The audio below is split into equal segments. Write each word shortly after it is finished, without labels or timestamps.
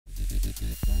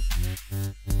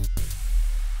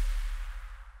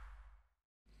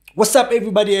What's up,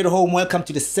 everybody at home? Welcome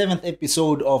to the 7th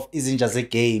episode of Izinja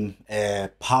zeGame,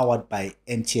 powered by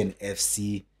MTN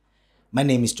FC. My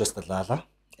name is Just Lala,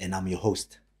 and I'm your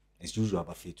host. As usual,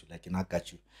 Bafetu, I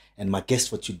got you. And my guest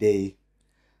for today,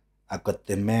 I got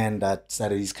the man that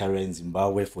started his career in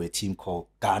Zimbabwe for a team called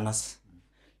Ghana's.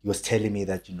 He was telling me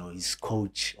that, his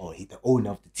coach or the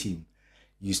owner of the team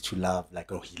used to love,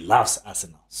 he loves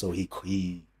Arsenal. So he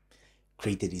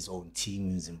created his own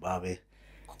team in Zimbabwe.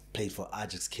 Played for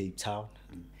Ajax Cape Town.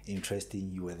 Interesting.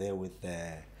 You were there with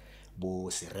Bo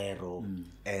Serrero.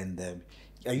 And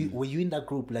were you in that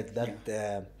group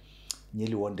that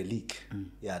nearly won the league?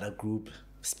 Yeah, that group,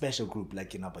 special group,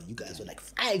 but you guys were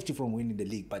 5 from winning the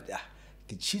league. But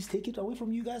did Chiefs take it away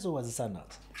from you guys, or was it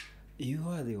Sundowns? You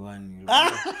are the one.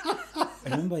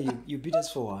 Remember, you beat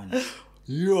us for one.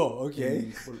 Yeah,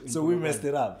 okay. So we messed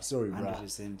it up. Sorry, bro.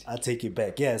 100%. I'll take it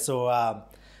back. Yeah, so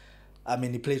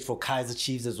he played for Kaizer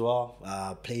Chiefs as well.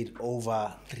 Played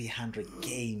over 300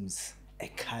 games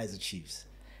at Kaizer Chiefs.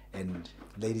 And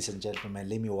ladies and gentlemen,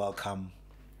 let me welcome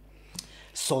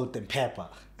Salt and Pepper.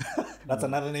 That's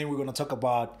another name we're going to talk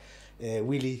about.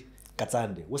 Willard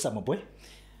Katsande. What's up, my boy?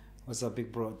 What's up,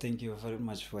 big bro? Thank you very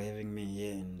much for having me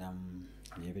here, and I'm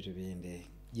happy to be in there.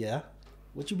 Yeah?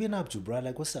 What you been up to, bro?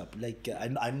 What's up?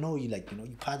 I know you, you're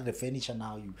part of the furniture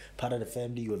now. You part of the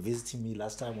family. You were visiting me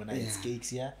last time when I had cakes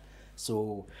here.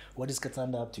 So, what is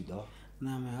Katsande up to, though?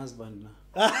 Nah, my husband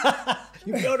now.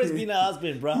 You've always been a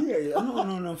husband, bro. Yeah.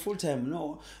 No, full time.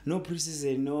 No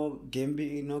preseason, no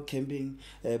camping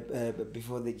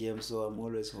before the game. So I'm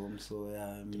always home. So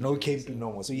no camping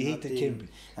no more. So you hated camping?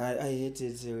 I hate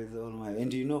it with all my.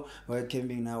 And while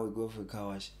camping now we go for car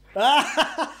wash.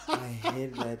 I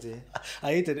hate that.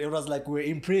 I hate it. It was like we're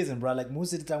in prison, bro.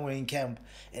 Most of the time we're in camp,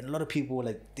 and a lot of people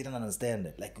didn't understand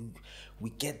it. We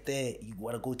get there, you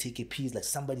want to go take a piece,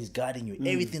 somebody's guarding you,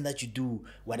 everything that you do,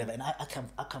 whatever. And I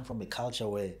come from a culture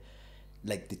where,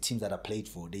 the teams that I played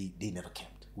for, they never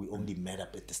camped. We only met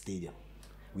up at the stadium.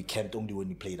 We camped only when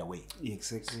we played away.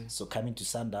 Exactly. So coming to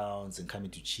Sundowns and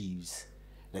coming to Chiefs,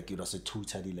 it was a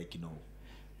totally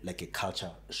a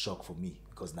culture shock for me,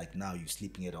 because now you're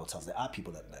sleeping at hotels. There are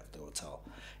people that left the hotel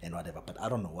and whatever, but I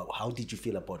don't know. How did you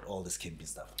feel about all this camping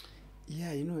stuff?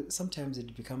 Yeah, sometimes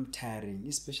it becomes tiring,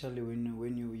 especially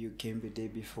when you came the day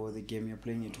before the game. You're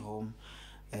playing at home.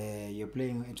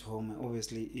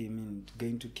 Obviously,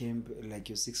 going to camp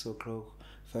you're 6 o'clock,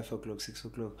 5 o'clock, 6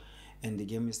 o'clock, and the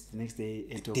game is the next day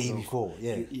 8 o'clock. Day before,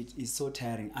 yeah. It's so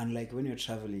tiring. Unlike when you're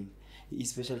traveling,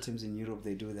 special teams in Europe,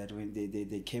 they do that when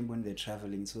they camp when they're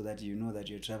traveling, so that that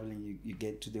you're traveling, you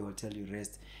get to the hotel, you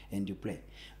rest, and you play.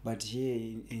 But here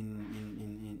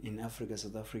in Africa,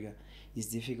 South Africa, it's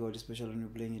difficult, especially when you're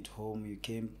playing at home. You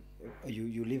camp,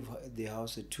 you leave the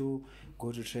house at 2,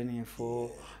 go to training at 4,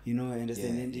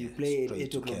 understand, and you play at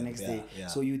 8 o'clock next day. Yeah.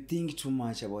 So you think too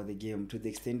much about the game, to the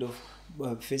extent of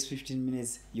first 15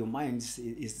 minutes, your mind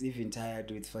is even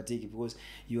tired with fatigue, because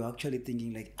you're actually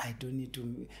thinking I don't need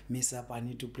to mess up, I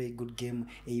need to play a good game,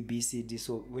 A, B, C, D.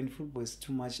 So when football is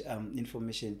too much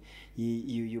information,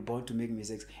 you're bound to make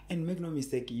mistakes. And make no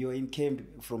mistake, you're in camp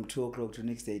from 2 o'clock to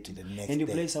next day, and you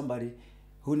play somebody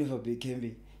who never been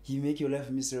camping. He make your life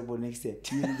miserable next day.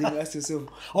 You ask yourself,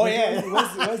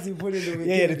 what's the point of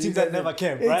the the teams that never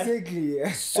camp, right?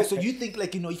 Exactly. So you think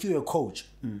if you're a coach,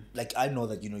 I know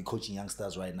that you're coaching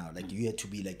youngsters right now, you had to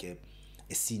be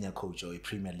a senior coach or a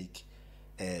Premier League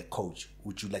coach,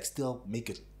 would you still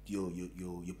make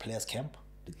your players camp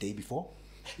the day before?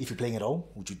 If you're playing at home,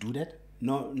 would you do that?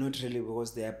 No, not really,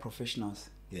 because they are professionals.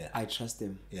 Yeah, I trust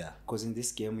them. Yeah, because in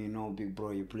this game, big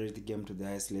bro, you play the game to the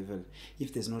highest level.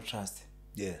 If there's no trust,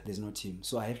 there's no team.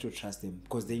 So I have to trust them,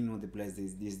 because they know the players.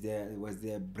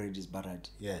 Their bread is buttered.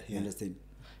 Yeah. You understand?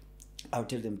 I'll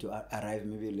tell them to arrive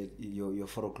maybe your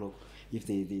 4 o'clock. If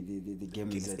the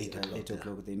game is at 8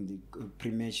 o'clock, then the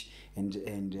pre-match and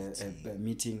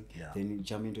meeting, then you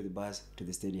jump into the bus to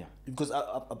the stadium. Because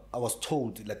I was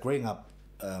told, growing up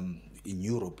in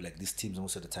Europe, these teams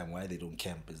most of the time, why they don't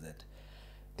camp is that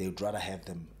they would rather have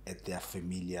them at their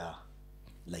familiar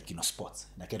spots.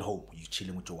 At home, you're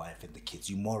chilling with your wife and the kids,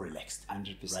 you're more relaxed.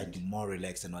 100%. Right? You're more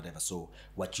relaxed and whatever. So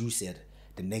what you said,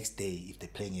 the next day, if they're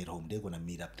playing at home, they're going to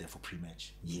meet up there for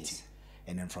pre-match meeting. Yes.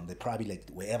 And then from the probably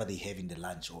wherever they're having the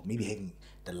lunch, or maybe having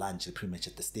the lunch, the pre-match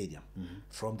at the stadium.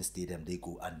 From the stadium, they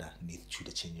go underneath to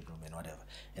the changing room and whatever.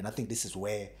 And I think this is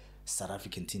where South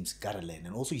African teams gotta learn.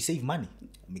 And also you save money.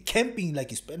 I mean, camping,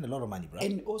 like, you spend a lot of money, bro.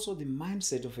 And also the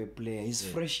mindset of a player. He's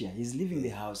fresh here. He's leaving the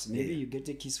house. Maybe you get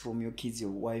a kiss from your kids,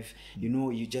 your wife. You know,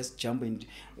 you just jump and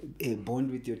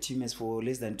bond with your teammates for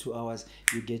less than 2 hours.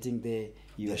 You're getting there.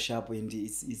 You're sharp, and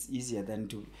it's easier than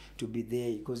to be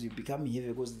there, because you become heavy.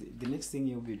 Because the next thing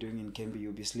you'll be doing in camp,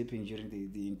 you'll be sleeping during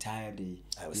the entire day.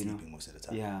 I was sleeping most of the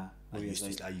time. Yeah. I used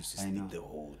to sleep the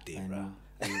whole day, bro.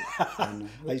 I know.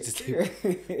 I used to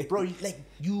sleep. Bro,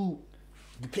 you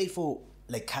played for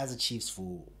like Kaizer Chiefs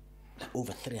for like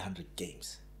over 300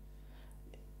 games.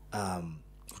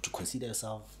 Would you consider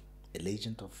yourself a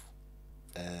legend of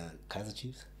Kaizer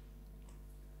Chiefs?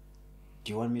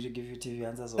 Do you want me to give you TV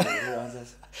answers or raw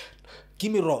answers?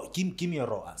 Give me raw. Give me a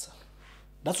raw answer.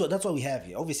 That's what we have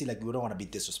here. Obviously, like, we don't want to be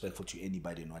disrespectful to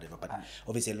anybody and whatever, but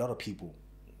obviously a lot of people,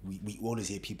 we always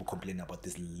hear people complaining about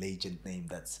this legend name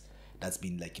that's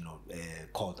been, like, you know,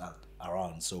 called out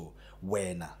around. So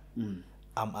when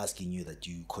I'm asking you that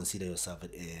you consider yourself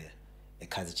a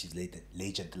Kaizer Chiefs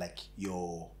legend, like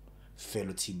your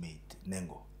fellow teammate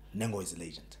Nengo is a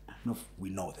legend. No,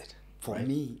 we know that. For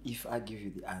me, if I give you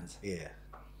the answer,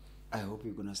 I hope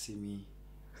you're gonna see me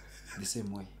the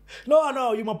same way.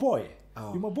 No, you're my boy.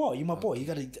 Oh. You're my boy. You're my boy.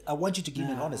 I want you to give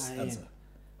me an honest answer.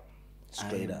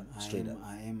 Straight up.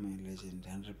 I am a legend,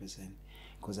 100%,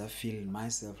 because I feel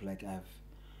myself like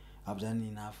I've done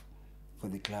enough for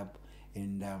the club,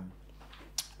 and I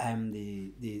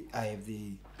have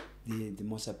the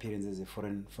most appearances as a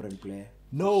foreign player.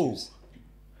 No.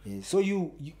 Yes. So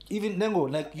you even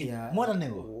Nengo, like, more than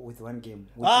Nengo, with one game.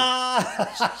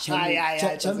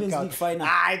 Champions League final.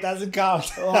 It doesn't count.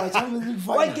 Champions League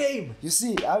final. One game. You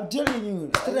see, I'm telling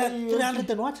you, 300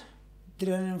 and what?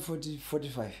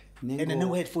 345. And then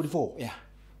Nengo had 44. Yeah.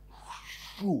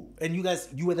 Ooh. And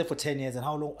you were there for 10 years, and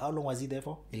how long was he there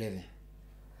for? 11.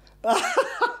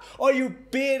 Oh, you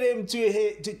paid him to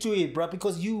it, bro,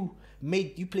 because you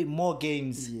played more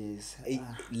games. Yes.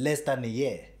 Less than a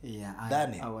year. Yeah,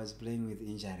 I was playing with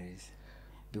injuries,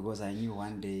 because I knew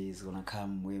one day it's gonna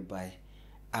come whereby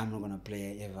I'm not gonna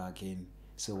play ever again.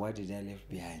 So what did I leave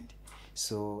behind?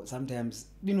 So sometimes,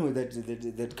 you know,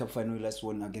 that cup final we last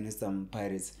won against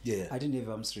Pirates. Yeah. I didn't have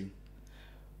hamstring.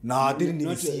 No, I didn't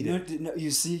even see that. You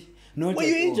see. Not were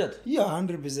you injured? Yeah,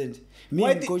 100%. Me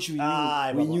and coach, we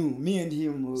knew. Me and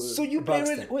him. So you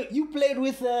played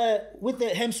with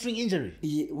the hamstring injury?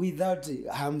 Yeah, without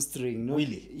hamstring.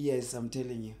 Really? Yes, I'm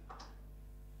telling you.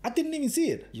 I didn't even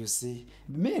see it. You see,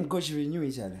 me and coach, we knew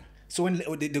each other. So when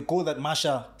the goal that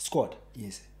Masha scored?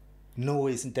 Yes. No,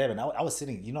 it's in Durban. I was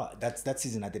sitting. You know, that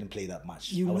season I didn't play that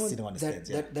much. I was sitting on the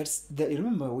stands.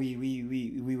 Remember, we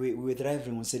were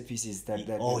thriving on set pieces that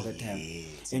time,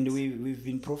 and we've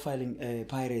been profiling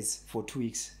Pirates for 2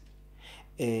 weeks,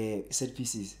 set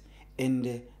pieces,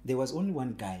 and there was only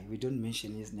one guy. We don't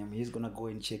mention his name. He's gonna go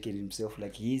and check it himself.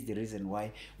 Like, he is the reason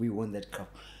why we won that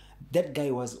cup. That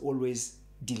guy was always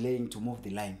delaying to move the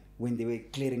line when they were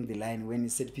clearing the line when the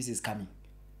set piece is coming.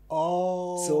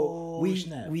 Oh, so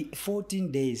we 14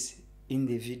 days in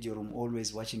the video room,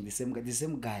 always watching the same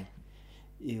guy.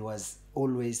 He was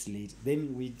always late.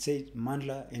 Then we said,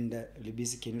 Mandla and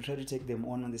Libisi, can you try to take them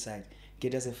on the side,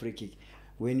 get us a free kick?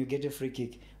 When you get a free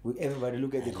kick, everybody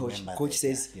look at the coach. Coach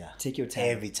says, take your time.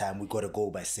 Every time we got to go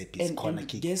by set piece, corner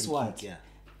kick. Guess what? Kick,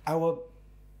 our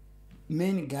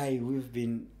main guy we've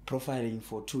been profiling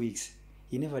for 2 weeks,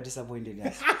 he never disappointed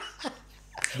us.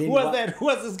 Who was that? Who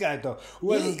was this guy though? Who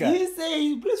was this guy?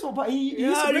 He plays for Pirates.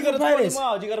 You gotta call him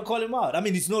out. You gotta call him out. I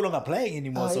mean, he's no longer playing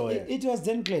anymore. It was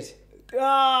Dan Clayt.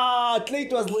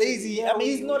 Clayt was lazy. Yeah, I mean,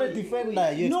 he's not a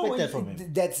defender. You expect that from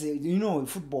him. That's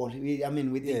football. I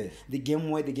mean, with the game,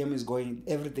 where the game is going,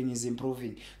 everything is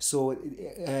improving. So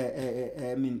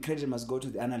I mean, credit must go to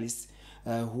the analysts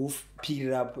who picked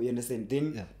it up. You understand?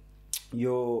 Then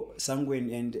your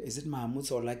Sangwen and is it Mahamud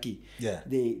or Lucky? Yeah.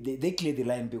 They cleared the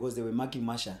line because they were marking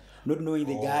Masha, not knowing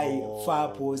the guy far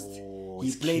post.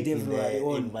 He played everybody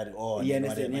on. You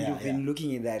understand? And you've been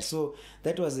looking at that. So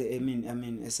that was I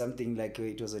mean something like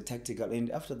it was a tactical.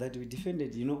 And after that we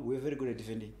defended. You know, we were very good at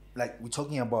defending. Like, we're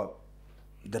talking about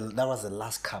that was the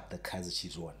last cup that Kaizer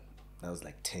Chiefs won. That was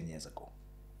like 10 years ago,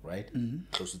 right? Mm-hmm.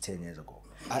 Close to 10 years ago.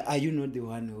 Are you not the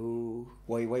one who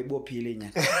why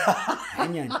peeling?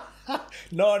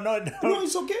 No,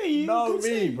 it's okay. No,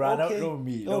 me, bro. Okay. No,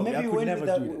 me. No, maybe I could never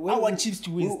do it. I want Chiefs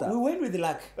to win stuff. We went with the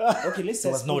luck. Okay, let's say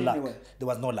there was no luck. There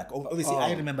was no luck. Obviously,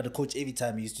 I remember the coach every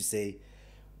time he used to say,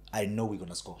 "I know we're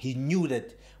gonna score." He knew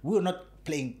that we were not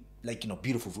playing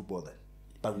beautiful football then,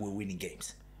 but we were winning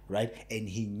games, right? And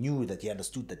he knew that, he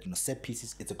understood that, set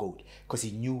pieces, it's a goal, because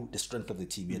he knew the strength of the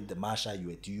team. You had the Masha, you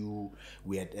had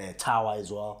we had Tower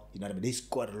as well. You know what I mean? They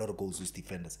scored a lot of goals with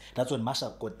defenders. That's when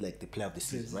Masha got like the player of the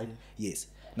season, right? Yes.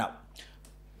 Now,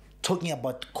 talking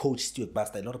about Coach Stuart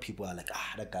Baxter, a lot of people are like,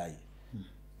 that guy,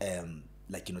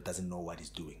 doesn't know what he's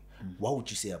doing. What would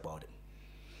you say about him?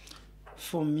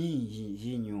 For me,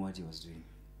 he knew what he was doing.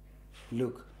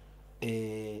 Look,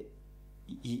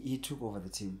 he took over the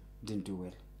team, didn't do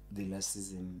well the last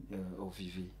season of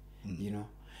VV,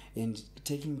 and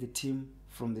taking the team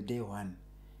from the day one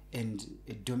and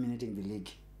dominating the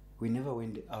league. We never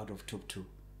went out of top 2.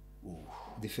 Ooh.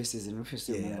 The first season, the first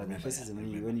season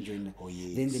when you joined. Oh,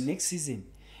 yes. Then the next season,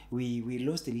 we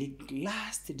lost the league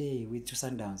last day with 2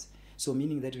 Sundowns. So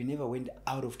meaning that we never went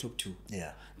out of top 2.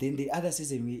 Yeah. Then the other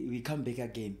season we come back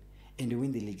again and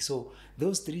win the league. So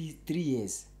those three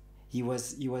years, he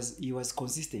was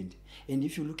consistent. And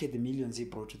if you look at the millions he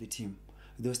brought to the team,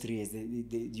 those 3 years,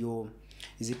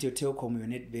 is it your Telkom, your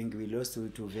Netbank? We lost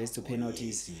to Vest, to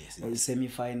penalties, yes.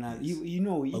 Semi-final. Yes. We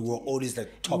were always the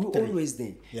top 3. We were always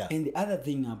there. Yeah. And the other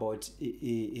thing about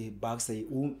Baxter,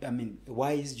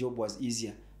 why his job was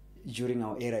easier during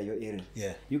our era, your era.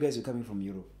 Yeah. You guys were coming from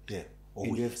Europe. Yeah.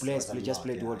 And we have players just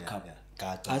played the World Cup.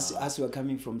 Yeah. As we are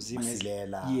coming from Zim, as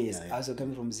we're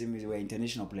coming from Zim, we were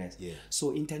international players. Yeah.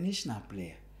 So international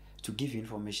player, to give you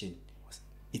information,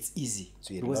 it's easy.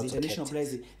 So because international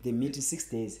players, they meet in 6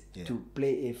 days to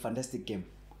play a fantastic game.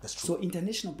 That's true. So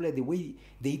international player, the way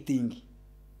they think,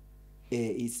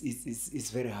 it's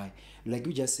very high. Like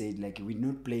you just said, like we're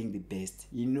not playing the best.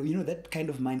 You know that kind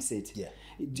of mindset. Yeah.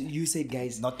 You said,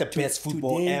 guys, not the best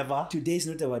football ever. Today is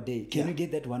not our day. Can you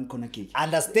get that one corner kick?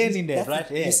 Understanding that,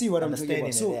 right? You see what I'm talking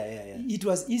about. So it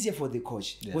was easier for the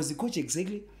coach. Was the coach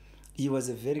exactly? He was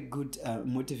a very good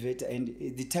motivator, and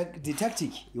the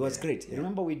tactic, he was great.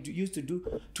 Remember, we used to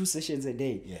do 2 sessions a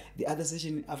day. Yeah. The other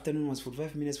session afternoon was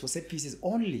 45 minutes for set pieces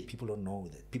only. People don't know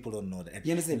that. And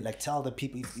you understand? Like, tell the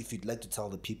people, if you'd like to tell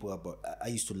the people about, I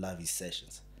used to love his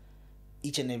sessions.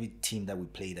 Each and every team that we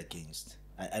played against,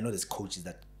 I know there's coaches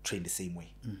that train the same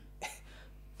way,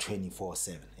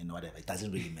 24/7 and whatever. It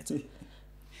doesn't really matter.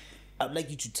 I'd like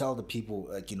you to tell the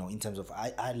people, in terms of,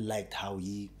 I liked how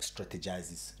he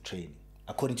strategizes training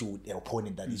according to the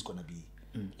opponent that he's going to be,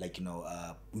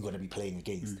 we're going to be playing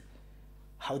against.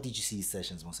 How did you see his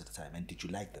sessions most of the time, and did you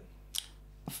like them?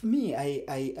 For me,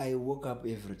 I woke up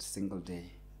every single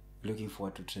day looking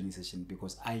forward to training session,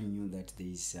 because I knew that there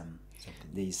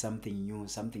is something new,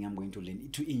 something I'm going to learn,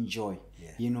 to enjoy.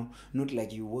 Yeah. Not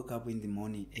like you wake up in the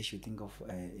morning, as you think of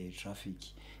traffic,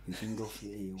 you think of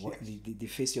the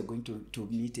face you're going to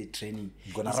meet a training.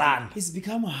 You're gonna run. It's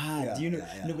become hard, Yeah.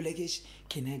 Be like,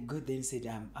 can I go there and say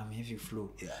I'm having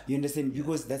flu? Yeah. You understand?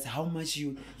 Because that's how much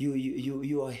you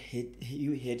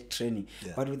hate training.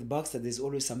 Yeah. But with Baxter, there's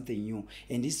always something new,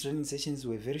 and these training sessions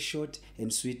were very short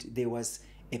and sweet. There was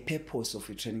a purpose of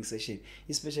a training session,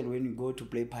 especially when you go to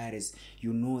play Pirates.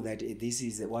 You know that this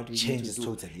is what we need to do.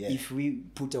 Totally, yeah. If we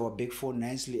put our back four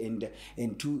nicely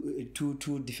and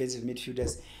two defensive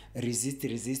midfielders resist,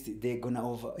 they're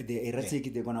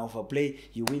erratic, they're gonna overplay.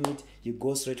 You win it, you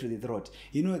go straight to the throat.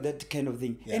 That kind of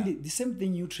thing. Yeah. And the same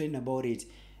thing you train about it,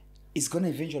 it's gonna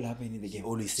eventually happen in the game.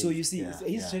 So you see,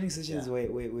 his training sessions were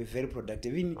very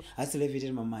productive. Even I still have it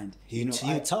in my mind.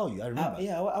 He'll tell you. I remember.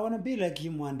 I want to be like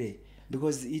him one day,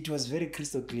 because it was very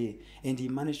crystal clear, and he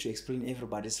managed to explain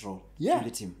everybody's role in the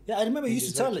team. Yeah, I remember he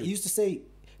used to say,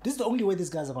 this is the only way these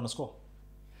guys are going to score.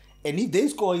 And if they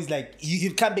score, he's like,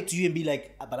 he'd come back to you and be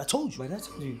like, but I told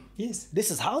you. Yes.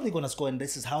 This is how they're going to score, and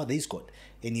this is how they scored.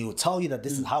 And he will tell you that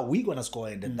this is how we're going to score,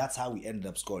 and then that's how we ended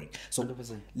up scoring. So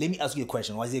 100%. Let me ask you a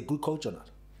question. Was he a good coach or not?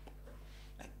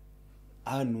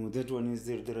 No, that one is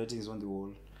the writing is on the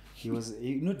wall. He was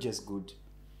not just good,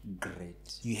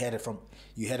 great. You heard it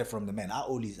from the man. I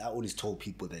always told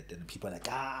people that, and people are like,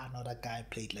 no, that guy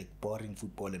played like boring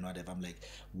football and whatever. I'm like,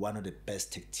 one of the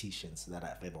best tacticians that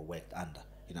I've ever worked under.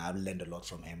 I've learned a lot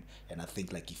from him, and I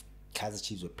think like if Kaizer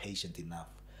Chiefs were patient enough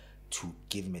to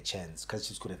give him a chance, Kaizer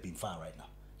Chiefs could have been far right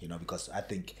now. Because I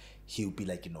think he'll be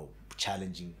like,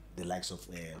 challenging the likes of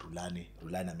Rulani.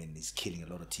 Rulani, I mean, is killing a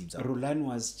lot of teams out. Rulani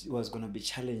was going to be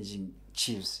challenging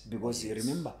Chiefs, because you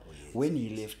remember when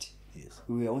he left,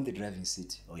 we were on the driving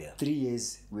seat. 3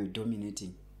 years we were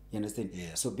dominating. You understand?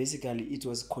 Yeah. So basically it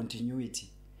was continuity.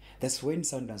 That's when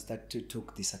Sundowns started to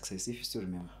took the success, if you still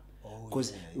remember.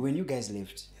 Because when you guys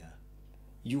left,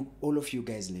 all of you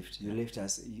guys left. You left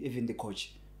us, even the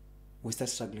coach. We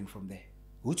started struggling from there.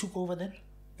 Who took over then?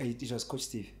 It was Coach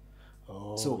Steve.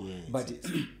 But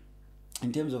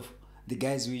in terms of the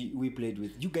guys we played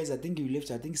with. You guys, I think you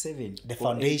left, I think 7. The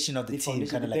foundation of the team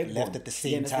kind of like backbone. left at the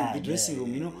same time. The dressing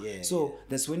room, you know. Yeah, so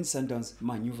that's when Sundowns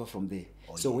maneuver from there.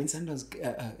 So when Sundowns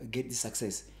get the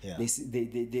success,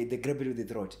 they grab it with the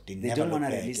throat. They don't want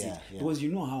to release it because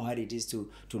you know how hard it is to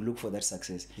look for that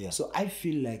success. So I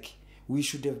feel like we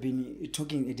should have been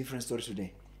talking a different story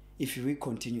today if we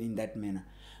continue in that manner.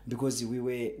 Because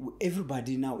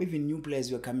everybody now, even new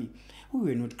players were coming, we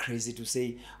were not crazy to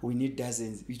say we need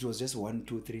dozens. It was just 1,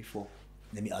 2, 3, 4.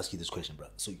 Let me ask you this question, bro.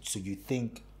 So you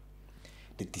think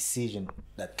the decision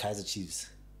that Kaizer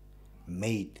Chiefs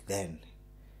made then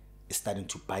is starting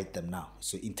to bite them now?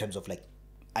 So in terms of like,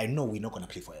 I know we're not going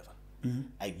to play forever.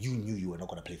 You knew you were not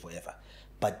going to play forever.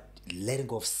 But letting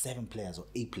go of 7 players or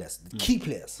 8 players, the key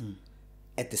players,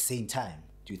 at the same time,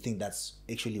 do you think that's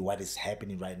actually what is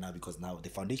happening right now? Because now the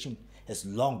foundation has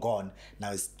long gone.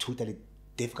 Now it's totally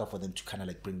difficult for them to kind of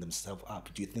like bring themselves up.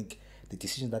 Do you think the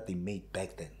decision that they made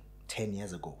back then, 10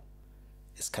 years ago,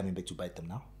 is coming back to bite them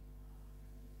now?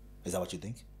 Is that what you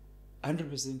think?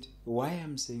 100%. Why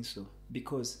I'm saying so?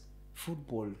 Because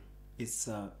football is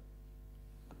a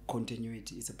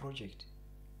continuity. It's a project.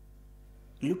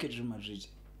 Look at Real Madrid.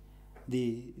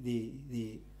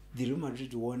 The Real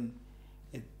Madrid won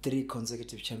 3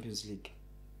 consecutive Champions League.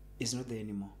 It's not there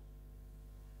anymore.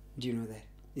 Do you know that?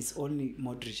 It's only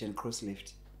Modric and Kroos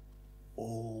left.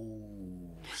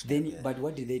 But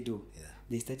what did they do?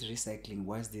 They started recycling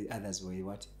whilst the others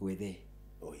were there.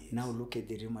 Now look at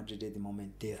the Real Madrid at the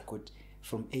moment. They've got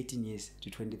from 18 years to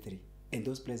 23, and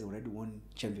those players already won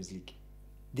Champions League.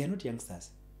 They are not youngsters.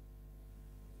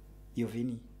 Your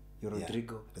Vini, your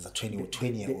Rodrigo. There's a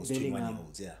 20-year-olds,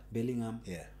 21-year-olds. Bellingham.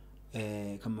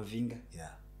 Kamavinga.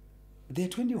 They're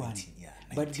 21. 19, 19.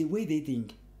 But the way they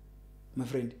think, my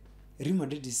friend, Real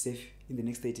Madrid is safe in the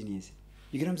next 13 years.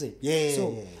 You get what I'm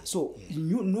saying? So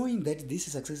knowing that this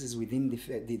success is within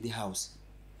the house,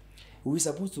 we're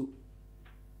supposed to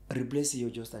replace your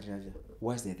Joe Starjaja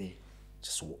whilst they're there.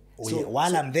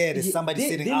 While I'm there, there's somebody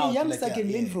sitting then out. Then a youngster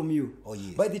can learn from you.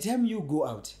 By the time you go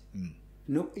out,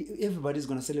 no, everybody's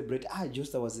going to celebrate,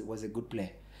 Josta was a good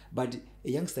player. But a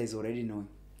youngster is already knowing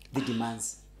the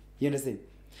demands. You understand?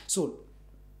 So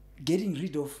getting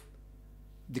rid of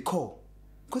the core,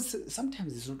 because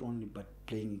sometimes it's not only about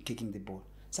playing, kicking the ball.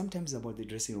 Sometimes it's about the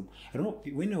dressing room. I don't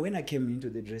know, when I came into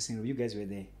the dressing room, you guys were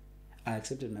there. I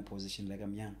accepted my position like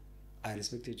I'm young. I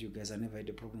respected you guys. I never had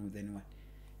a problem with anyone.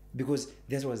 Because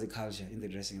that was the culture in the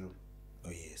dressing room.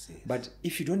 But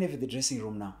if you don't have the dressing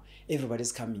room now,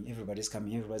 everybody's coming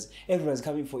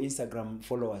coming for Instagram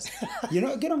followers. You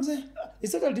know, get what I'm saying?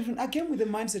 It's totally different. I came with the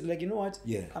mindset like, you know what?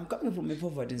 I'm coming from a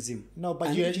poverty team. No,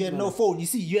 but you had no phone. You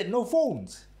see, you had no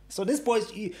phones. So these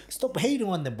boys, stop hating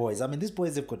on the boys. I mean, these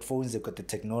boys have got phones, they've got the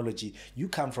technology. You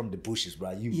come from the bushes,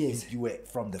 bro. You were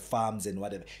from the farms and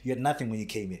whatever. You had nothing when you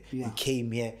came here. You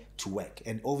came here to work.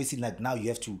 And obviously, like now you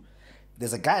have to,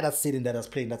 there's a guy that's sitting there that's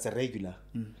playing, that's a regular,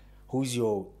 who's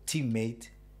your teammate,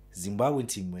 Zimbabwean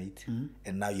teammate,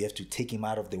 and now you have to take him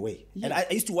out of the way. And I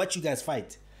used to watch you guys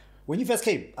fight. When you first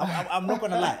came, I'm not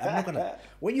gonna lie.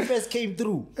 When you first came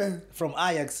through from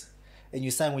Ajax and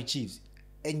you signed with Chiefs,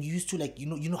 and you used to like, you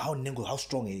know how Nengo, how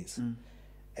strong he is.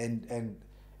 And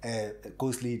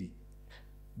Ghost Lady,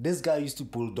 this guy used to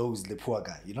bulldoze the poor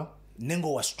guy, you know?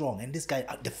 Nengo was strong, and this guy,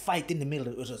 the fight in the middle,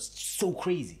 it was so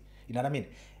crazy. You know what I mean?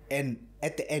 And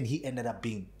at the end, he ended up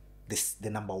being the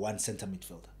number 1 center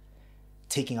midfielder,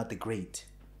 taking out the great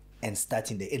and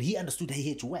starting there. And he understood that he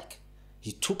had to work.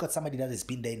 He took out somebody that has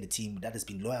been there in the team, that has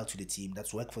been loyal to the team,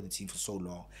 that's worked for the team for so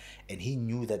long. And he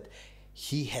knew that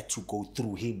he had to go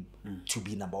through him to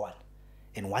be number 1.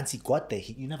 And once he got there,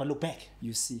 you never look back.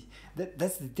 You see,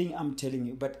 that's the thing I'm telling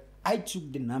you. But I took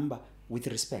the number with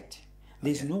respect.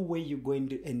 There's no way you go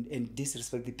and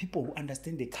disrespect the people who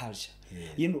understand the culture.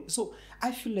 You know, so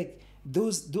I feel like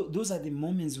those are the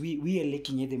moments we are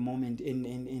lacking at the moment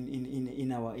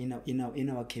in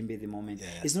our camp at the moment.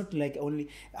 It's not like only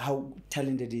how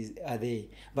talented are they,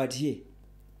 but here,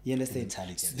 you understand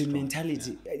the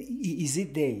mentality. Is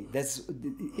it there? That's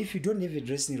if you don't have a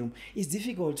dressing room, it's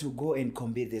difficult to go and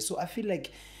compete there. So I feel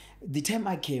like the time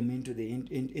I came into the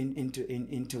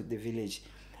into the village,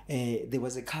 there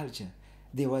was a culture.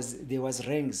 There was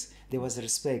ranks, there was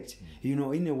respect, you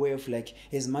know, in a way of like,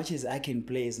 as much as I can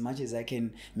play, as much as I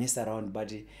can mess around,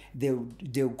 but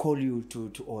they'll call you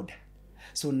to order.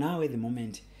 So now at the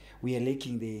moment, we are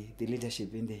lacking the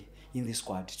leadership in the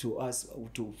squad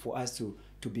for us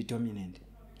to be dominant.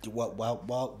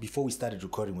 Well, before we started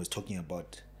recording, we was talking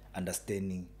about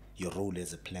understanding your role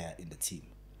as a player in the team.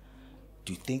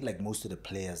 Do you think like most of the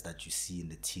players that you see in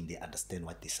the team, they understand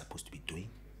what they're supposed to be doing?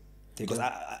 Because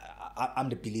I'm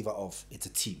the believer of it's a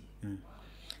team.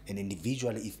 And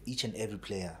individually, if each and every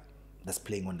player that's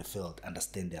playing on the field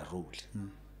understand their role,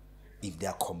 if they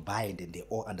are combined and they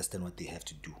all understand what they have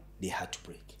to do, they have to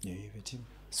break. Yeah, you have a team.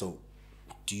 So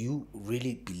do you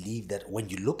really believe that when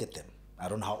you look at them, I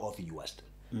don't know how often you watch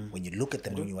them, when you look at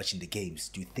them when you're watching the games,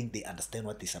 do you think they understand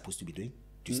what they're supposed to be doing?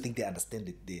 Do you think they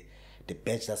understand the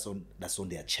badge that's on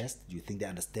their chest? Do you think they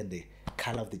understand the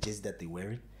color of the jersey that they're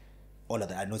wearing? All of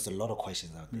that. I know it's a lot of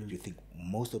questions out there. Do you think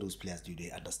most of those players, do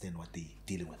they understand what they're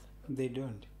dealing with? They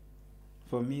don't.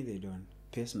 For me, they don't.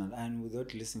 Personal. And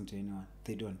without listening to anyone,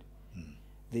 they don't.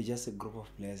 They're just a group of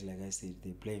players, like I said.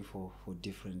 They're playing for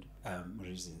different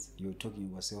reasons. You're talking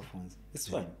about cell phones. It's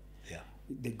fine. Yeah.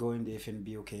 They go in the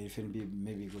FNB, okay, FNB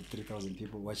maybe got 3,000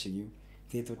 people watching you.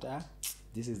 They thought,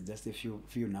 this is just a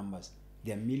few numbers.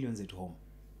 There are millions at home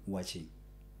watching.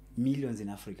 Millions in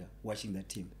Africa watching that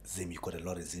team. Zim, you got a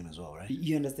lot of Zim as well, right?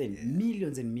 You understand? Yeah.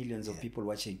 Millions and millions of people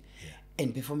watching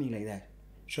and performing like that.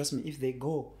 Trust me,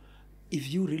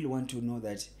 if you really want to know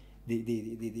that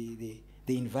the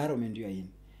environment you are in,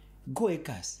 go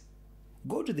Ekas.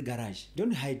 Go to the garage.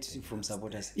 Don't hide from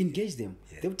supporters. Engage them.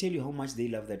 They'll tell you how much they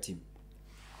love that team.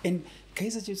 And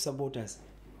Kaizer Chiefs supporters,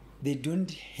 they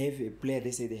don't have a player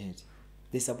they say they had.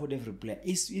 They support every player,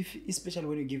 especially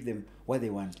when you give them what they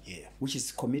want, which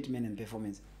is commitment and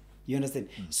performance. You understand?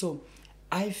 So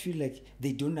I feel like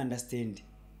they don't understand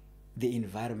the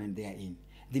environment they are in.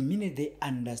 The minute they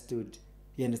understood,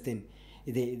 you understand,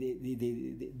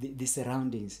 the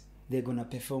surroundings, they're going to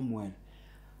perform well.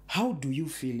 How do you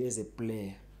feel as a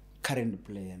player, current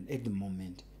player, at the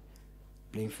moment,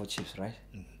 playing for Chiefs, right?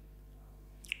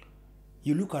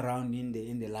 You look around in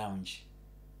the lounge.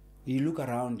 You look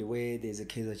around where there's a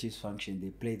Kaizer Chiefs function, they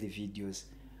play the videos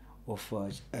of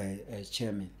a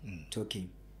chairman talking.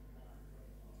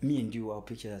 Me and you, our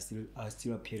pictures are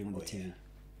still appearing on the TV. Yeah.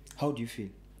 How do you feel?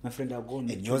 My friend, I'll go and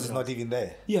and yours is not even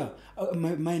there. Yeah,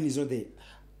 mine is not there.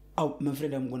 My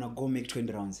friend, I'm going to go make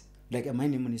 20 rounds. Like, my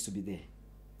name needs to be there.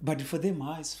 But for them,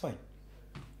 it's fine.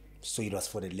 So it was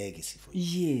for the legacy for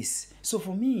you? Yes. So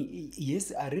for me,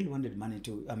 yes, I really wanted money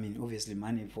obviously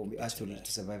money for us to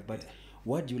survive, but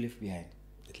what do you leave behind?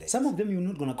 Some of them you're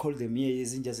not gonna call them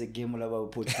Izinja zeGame or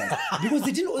about podcast because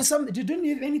they don't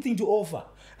have anything to offer.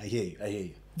 I hear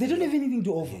you. They don't have anything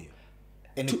to offer.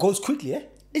 And it goes quickly, eh?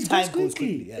 It goes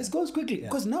quickly. It goes quickly.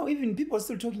 Because now even people are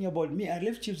still talking about me. I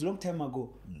left Chiefs a long time ago.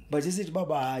 But just said,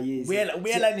 Baba, yes. We are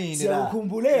it's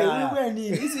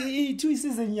 2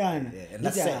 seasons. And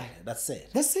that's sad. That's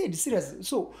sad, serious.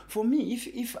 So for me,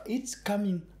 if it's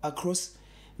coming across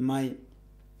my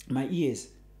ears,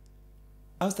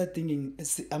 I'll start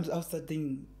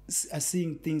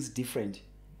seeing things different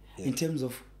in terms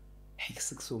of, hey,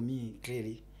 so me,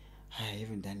 clearly, I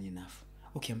haven't done enough.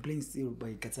 Okay, I'm playing still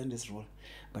by Katsande's role,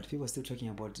 but people are still talking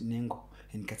about Nengo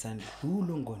and Katsande. Who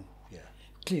long gone? Yeah.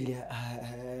 Clearly,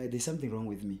 there's something wrong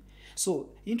with me.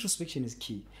 So introspection is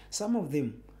key. Some of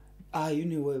them,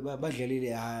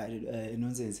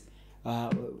 nonsense.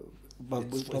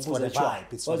 It's for the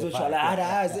vibe. It's for the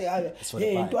vibe.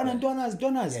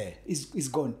 It's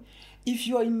gone. If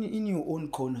you are in your own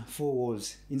corner, 4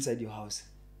 walls inside your house,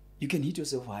 you can hit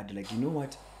yourself hard. Like, you know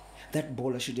what? That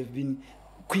ball should have been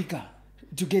quicker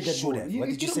to get that ball. What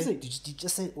did you say? Did you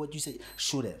just say what you say?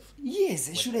 Should have. Yes,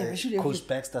 I should have. Coach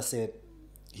Baxter said,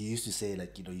 he used to say,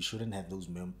 like, you shouldn't have those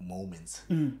moments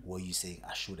where you saying,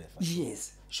 I should have.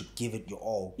 Yes. You should give it your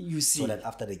all. You see. So that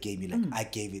after the game, you're like, I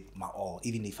gave it my all.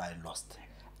 Even if I lost,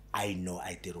 I know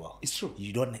I did well. It's true.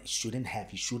 You shouldn't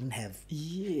have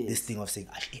this thing of saying,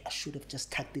 I should have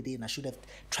just tucked it in. I should have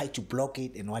tried to block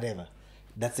it and whatever.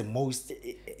 That's the most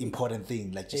important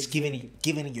thing. Like, just giving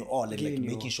it your all and like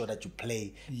making sure that you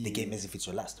play the game as if it's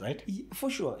your last, right? For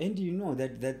sure. And you know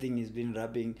that thing has been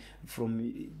rubbing from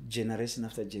generation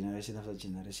after generation after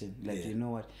generation. Like, you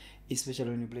know what? Especially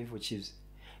when you play for Chiefs,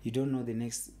 you don't know the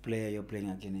next player you're playing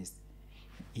against.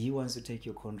 He wants to take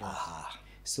your contract.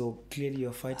 So clearly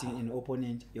you're fighting an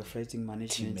opponent, you're fighting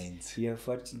management, you're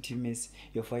fighting teammates,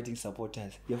 you're fighting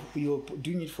supporters. You're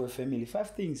doing it for a family.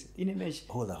 5 things in a match.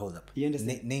 Hold up. You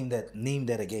understand? Name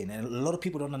that again. And a lot of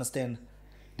people don't understand.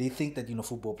 They think that,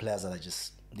 football players are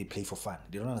just, they play for fun.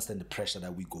 They don't understand the pressure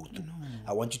that we go through. No.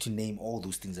 I want you to name all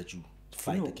those things that you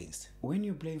fight against. When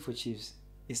you're playing for Chiefs,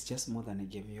 it's just more than a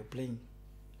game. You're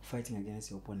fighting against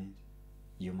your opponent,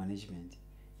 your management,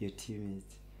 your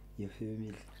teammates, your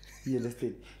family. You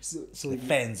understand? So the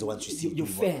fans want you see your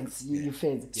fans. Your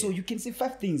fans. So you can say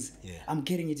 5 things. I'm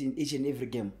carrying it in each and every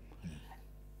game.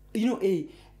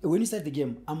 When you start the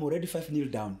game, I'm already 5-0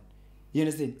 down. You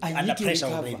understand? I need to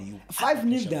recover.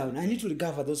 5-0 down. I need to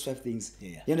recover those 5 things.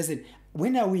 You understand?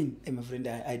 when I win, my friend,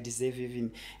 I deserve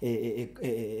even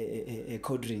a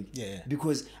cold drink. Yeah.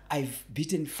 Because I've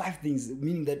beaten 5 things,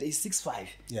 meaning that it's 6-5.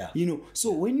 Yeah. You know,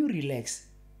 so when you relax,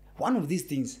 one of these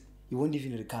things, you won't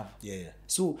even recover. Yeah.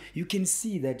 So you can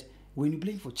see that when you're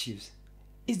playing for Chiefs,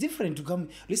 it's different to come.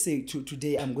 Let's say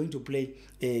today I'm going to play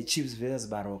Chiefs versus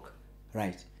Baroque,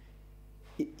 right?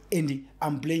 And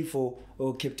I'm playing for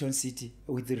Cape Town City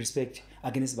with the respect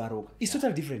against Baroque. It's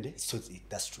totally different.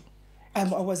 That's true. I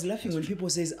was laughing when people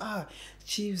says,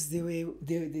 Chiefs, they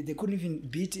couldn't even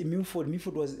beat Milford.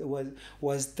 Milford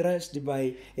was thrashed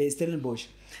by Stellenbosch.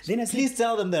 Then I said, please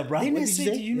tell them that, bro. Then I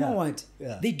said, you know what?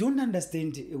 Yeah. They don't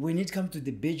understand when it comes to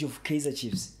the badge of Kaizer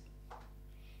Chiefs.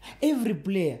 Every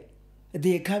player,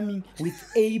 they are coming with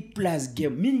A+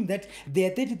 game, meaning that they are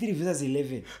 33 versus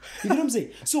 11. You know what I'm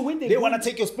saying? So when they want to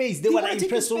take your space, they want to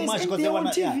impress so much because they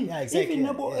want to. TV. Yeah, exactly. Even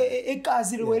a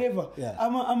castle or wherever. Yeah.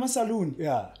 I'm a saloon.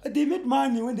 Yeah. They made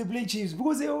money when they play Chiefs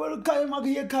because they were a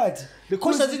cut. The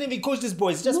coach doesn't even coach these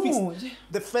boys. He just picks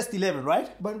the first 11,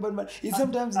 right? But it's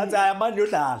sometimes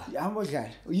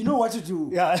you know what to do.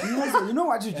 Yeah. You know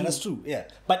what to do. And that's true. Yeah.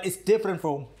 But it's different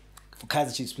for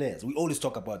Kaizer Chiefs players. We always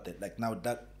talk about that. Like now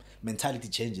that mentality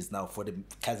changes now for the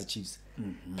Kaizer Chiefs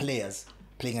players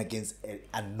playing against an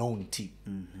unknown team.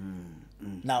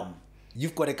 Now,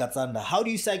 you've got a Katsande. How do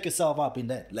you psych yourself up in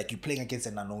that? Like you're playing against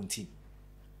an unknown team.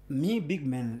 Me, big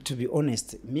man, to be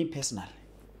honest, me personally,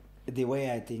 the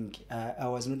way I think, I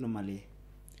was not normally.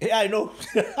 Yeah, I know.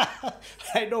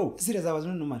 I know. Serious, I was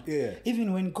not normal. Yeah.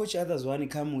 Even when Coach others want to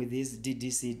come with his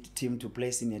DDC team to play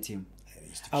senior team,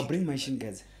 I'll bring my shin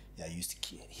guards. Yeah, he used to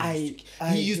kick.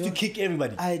 He used to kick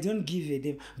everybody. I don't give a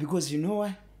damn because you know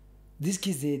what? These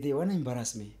kids they want to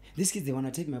embarrass me. These kids they want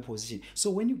to take my position. So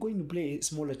when you're going to play a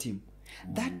smaller team,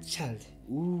 that child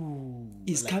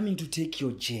is coming to take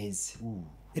your jazz.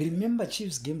 Remember,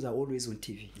 Chiefs games are always on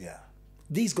TV. Yeah.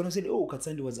 This gonna say, oh,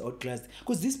 Katsande was outclassed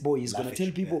because this boy is gonna tell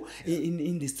people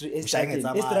in the street,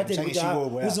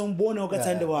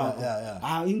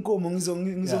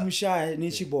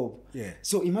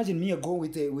 So imagine me go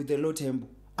with a low tempo,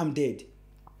 I'm dead.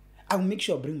 I'll make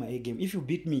sure I bring my A game. If you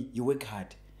beat me, you work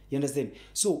hard. You understand?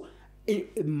 So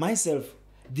myself,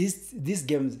 these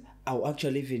games, I'll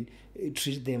actually even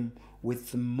treat them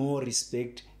with more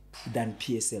respect than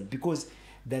PSL because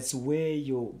that's where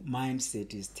your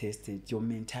mindset is tested, your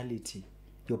mentality,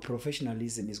 your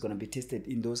professionalism is going to be tested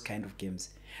in those kind of games.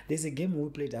 There's a game we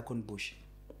played Akon Bush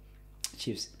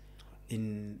Chiefs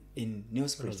in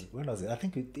Nelspruit. When was it? I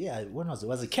think when was it?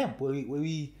 Was it camp? Were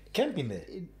we camping there?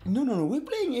 No. We're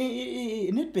playing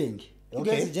a netbank. You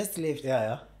guys just left.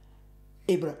 Yeah.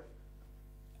 Hey, bro,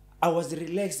 I was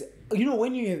relaxed. You know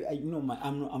when you have,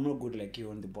 I'm not good like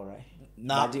you on the ball, right?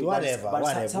 Nah, whatever.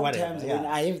 Sometimes when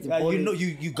I have the ball,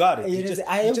 you got it.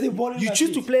 I have the ball. You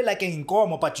choose to play like an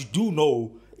Nkoma, but you do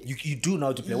know you do know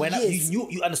how to play. When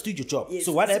you understood your job. Yes.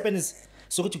 So what happened is,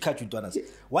 so to catch you, Donas.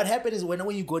 What happened is when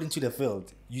you got into the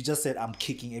field, you just said, "I'm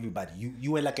kicking everybody."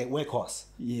 You were like a workhorse.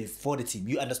 Yes. For the team,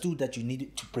 you understood that you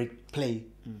needed to play,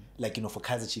 like for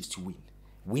Kaizer Chiefs to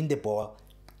win the ball,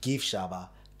 give Shaba.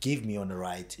 Give me on the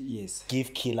right. Yes.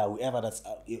 Give Killer, whoever that's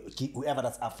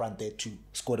up front there to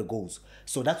score the goals.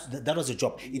 So that was your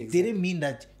job. It didn't mean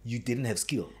that you didn't have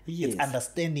skill. Yes. It's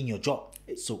understanding your job.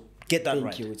 So get that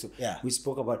right. Thank you. So yeah. We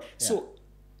spoke about. So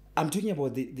I'm talking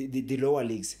about the lower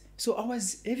leagues. So I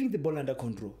was having the ball under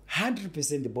control.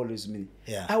 100% the ball was me.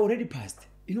 Yeah. I already passed.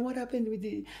 You know what happened with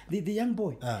the young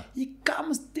boy? He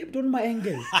comes, stepped on my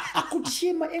ankle. I could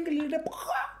hear my ankle.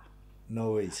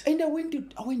 No ways. And I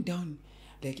went down.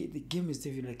 Like the game is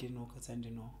even like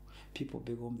Katsande, people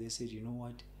back home they said, you know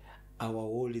what, our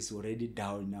wall is already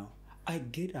down now. I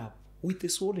get up with the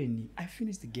swollen knee. I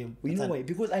finished the game. You know why?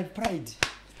 Because I have pride.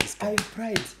 I have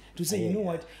pride to say, you know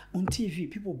what, on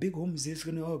TV people back home say,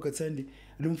 Katsande,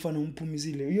 you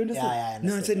understand? Yeah,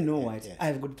 no, I said, no, what? I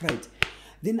have got pride.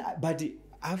 Then, but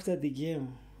after the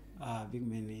game, big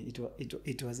man,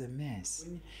 it was a mess.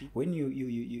 When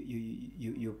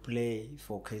you play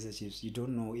for Kaizer Chiefs, you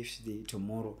don't know if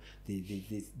tomorrow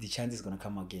the chance is gonna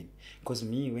come again. Because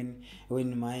me, when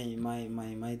my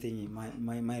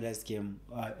last game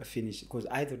finished, because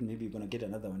I thought maybe you're gonna get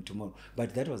another one tomorrow,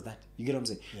 but that was that. You get what I'm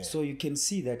saying? Yeah. So you can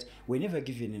see that whenever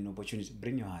given an opportunity,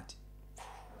 bring your heart.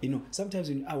 Sometimes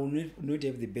I will not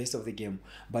have the best of the game,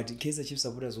 but Kaizer Chiefs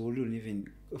supporters will not even,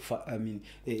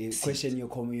 question your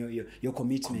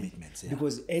commitment. Yeah.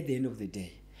 Because at the end of the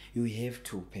day, you have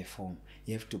to perform.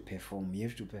 You have to perform.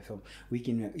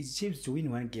 Chiefs to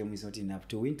win one game is not enough.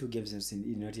 To win 2 games is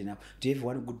not enough. To have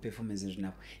one good performance is not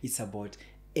enough. It's about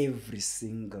every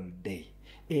single day.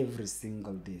 every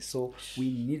single day. So we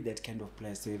need that kind of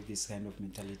players to have this kind of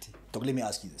mentality. Doc, let me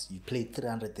ask you this. You played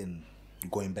 300 and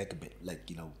going back a bit, like,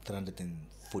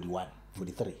 341,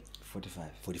 43.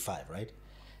 45, right?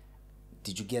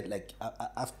 Did you get, like,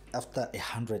 after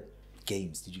 100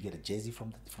 games, did you get a jersey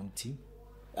from the team?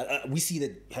 We see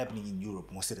that happening in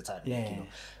Europe most of the time.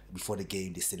 Before the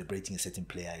game, they're celebrating a certain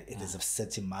player. There's a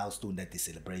certain milestone that they're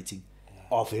celebrating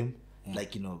of him.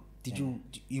 Like, did you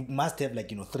must have, like,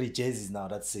 3 jerseys now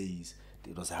that says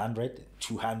it was 100,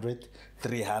 200,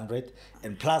 300,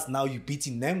 and plus now you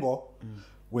beating Nengo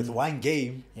with one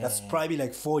game. That's probably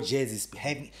like 4 jerseys.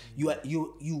 You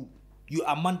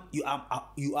are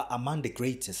among the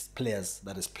greatest players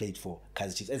that has played for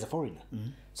Kaizer Chiefs as a foreigner.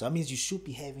 So that means you should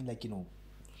be having, like,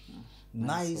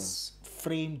 nice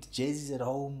framed jerseys at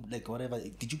home, like whatever.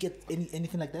 Did you get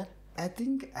anything like that? I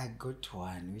think I got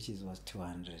one, which was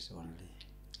 200 only.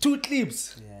 2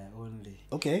 clips? Yeah, only.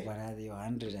 Okay. But your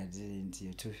 100 I didn't,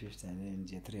 your 250 I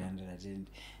didn't, your 300 I didn't.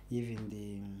 Even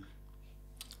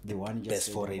the one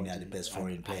best foreigner, the best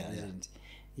foreign player. I didn't.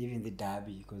 Even the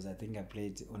derby, because I think I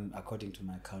played, on according to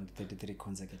my account, 33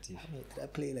 consecutive. I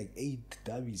play like 8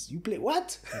 derbies. You play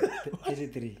what?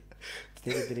 33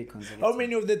 consecutive. How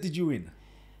many of that did you win?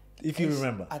 If you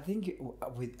remember. I think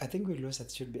we lost.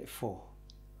 It should be 4.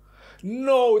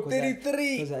 No,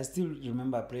 33. Because I still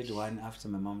remember I played one after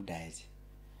my mom died.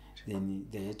 Then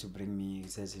they had to bring me. He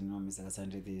says, Mr.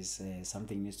 Katsande, this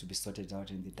something needs to be sorted out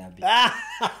in the derby.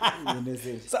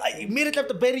 So immediately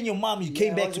after burying your mom, you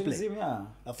came back to play.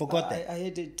 I forgot that. I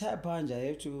had a tie punch. I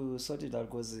have to sort it out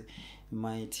because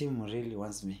my team really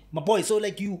wants me. My boy, so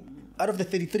like you, out of the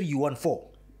 33, you won 4.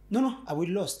 No, we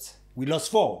lost. We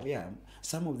lost 4. Yeah,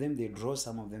 some of them they draw,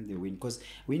 some of them they win. Because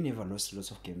we never lost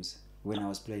lots of games when I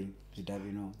was playing the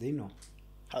derby. They know.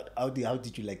 How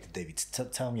did you like the derby?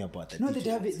 Tell me about that. No, the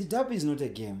derby is not a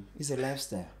game. It's a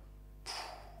lifestyle.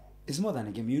 It's more than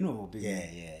a game. Yeah.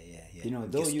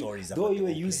 Though you were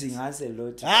using us a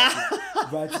lot,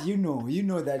 but you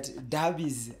know that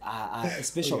derbies are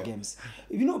special games.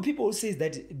 People say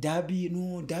that derby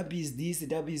is this,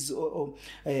 derby is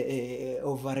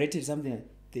overrated, something.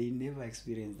 They never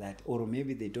experience that, or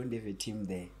maybe they don't have a team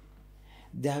there.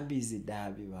 Derby is a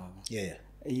derby, Baba. Yeah.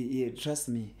 Trust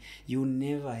me, you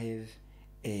never have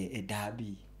a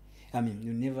derby.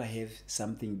 You never have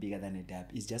something bigger than a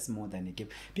derby. It's just more than a game.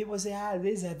 People say,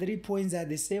 these are 3 points, are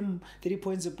the same 3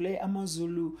 points to play.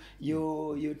 Amazulu,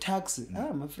 your tax.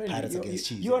 My friend,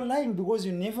 you're lying because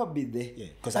you never been there. Yeah,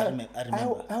 because I remember.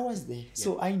 I was there,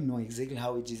 so I know exactly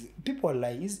how it is. People are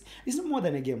lying. It's not more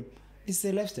than a game. It's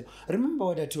a lifestyle. Remember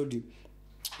what I told you.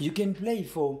 You can play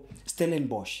for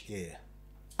Stellenbosch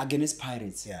against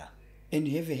Pirates. Yeah. And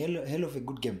you have a hell of a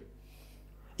good game.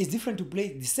 It's different to play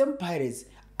the same Pirates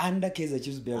under Kaizer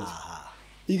Chiefs bells.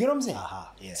 You get what I'm saying?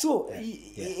 Yeah. So,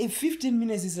 15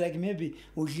 minutes is like maybe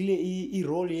we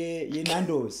roll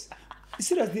Nando's.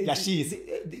 Seriously,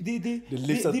 the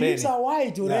lips are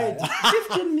white or red.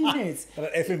 15 minutes.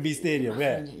 At FMB Stadium,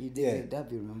 That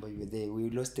remember you were there. We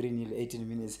lost 3-0, 18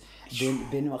 minutes.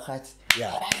 Ben Wakat.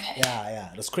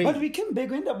 Yeah. That's crazy. But we came back,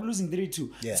 we ended up losing 3-2.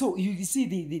 Yeah. So you see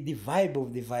the vibe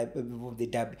of the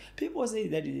derby. People say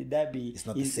that the derby is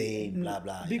not the same, blah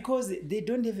blah. Because they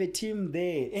don't have a team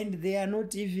there, and they are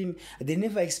not even. They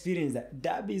never experienced that.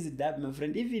 Derby is a derby, my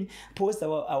friend. Even post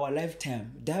our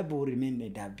lifetime, derby will remain a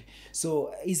derby.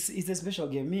 So it's a special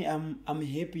game. Me, I'm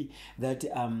happy that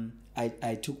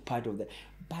I took part of that.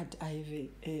 But I have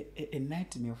a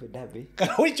nightmare of a derby.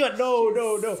 Which one? No.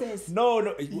 Yes.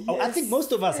 I think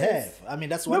most of us have.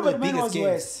 That's one of the biggest games.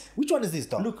 Worse. Which one is this,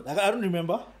 Tom? Look, I don't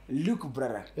remember. Look,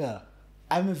 brother. Yeah.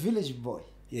 I'm a village boy.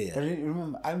 Yeah.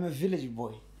 Remember, I'm a village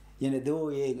boy.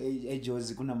 Though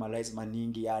Josie kuna malais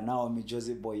maningi, now I'm a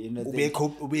Josie boy.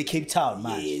 We Cape Town,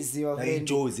 man. Yes, your friend.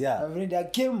 Josie, yeah. My friend, I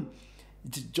came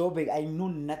to Joburg. I know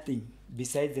nothing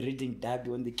besides reading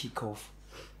derby on the kickoff.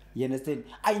 You understand?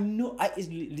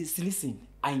 Listen,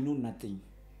 I know nothing.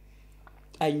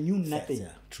 I knew nothing. Facts,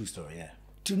 yeah. True story, yeah.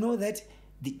 To know that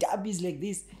the derby is like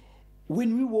this.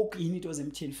 When we walk in, it was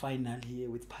MTN final here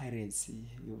with Pirates.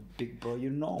 You big bro, The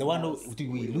one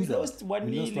we lost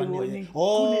 1-0.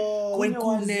 Oh, when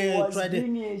Kune tried it.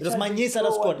 It was Manyesa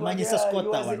that scored. Manyesa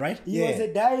scored that one, right? He was a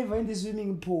diver in the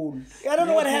swimming pool. I don't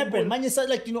know what happened. Manyesa,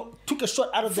 took a shot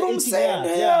out of the 18 yards.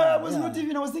 I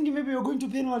was thinking maybe we were going to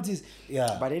penalties.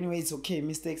 Yeah. But anyway, it's okay.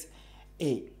 Mistakes.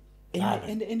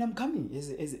 And I'm coming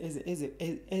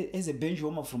as a bench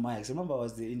warmer from Ajax. Remember, I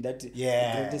was in that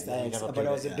greatest Ajax, but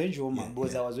I was a bench warmer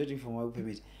because I was waiting for my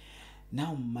permit.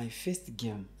 Now, my first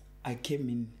game, I came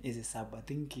in as a sub. I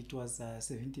think it was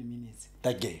 70 minutes.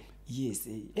 That game? Yes,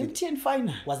 MTN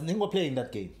final. Was Nengo playing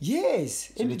that game?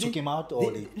 Yes. So they took him out,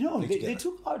 or they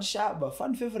took out Shaba.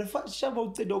 Fan favorite.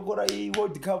 Shaba said, "Ogora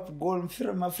World Cup goal,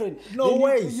 my friend." No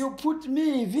way. You put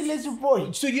me, village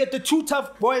boy. So you had the two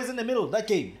tough boys in the middle. That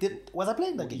game. Was I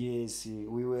playing that game? Yes,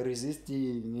 we were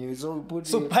resisting. So we put.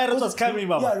 So Pirates was coming,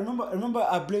 Mama. Yeah, remember.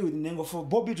 I played with Nengo for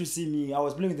Bobby to see me. I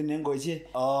was playing with Nengo.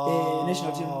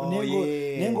 National team.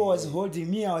 Nengo was holding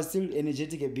me. I was still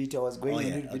energetic a bit. I was going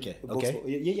a little bit. Okay.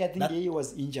 Yeah, I think he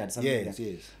was injured. Something like that.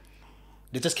 Yes.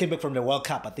 They just came back from the World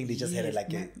Cup. I think they just had it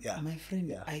like my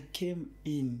friend, I came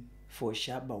in for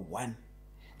Shaba 1.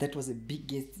 That was the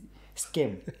biggest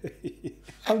scam.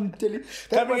 I'm telling you.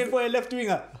 Coming in for a left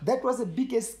winger. That was the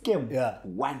biggest scam. Yeah.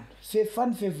 1.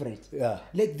 Fan favorite. Yeah.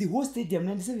 Like the whole stadium,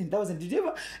 97,000. Did you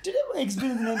ever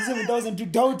experience 97,000 to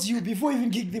doubt you before you even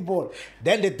kick the ball?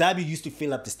 Then the derby used to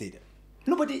fill up the stadium.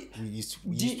 Nobody. We used to,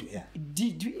 yeah.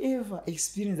 Did you ever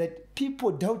experience that people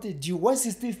doubted you once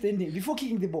you still standing before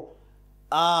kicking the ball?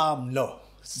 No.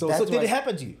 So did it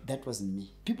happen to you? That wasn't me.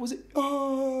 People say,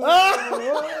 Hola.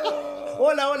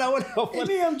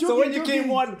 Me, I'm joking, So when you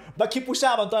came on,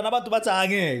 bakipusha abantwana abantu bathi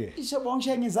angeke.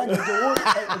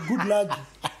 Good luck.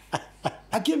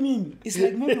 I came in. It's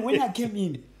like maybe when I came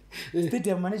in,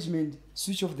 stadium management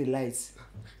switch off the lights.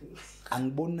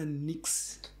 Angbona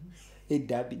nix. A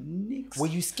derby nix. Were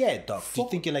you scared, dog? Do you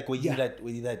think you're like, were you that?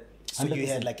 So 100%. You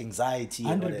had like anxiety.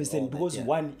 100%, because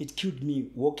one, it killed me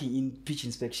walking in pitch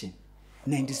inspection.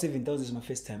 97,000 is my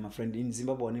first time, my friend. In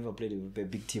Zimbabwe, I never played with a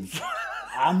big team.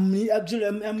 I'm in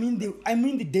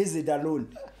the desert alone.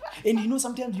 And you know,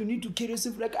 sometimes you need to carry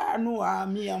yourself like, I'm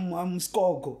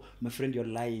Skoko. My friend, you're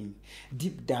lying.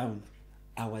 Deep down,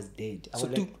 I was dead.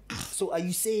 So are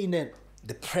you saying that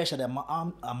the pressure, the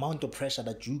amount of pressure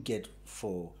that you get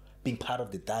for being part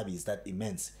of the derby is that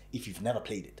immense if you've never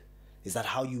played it? Is that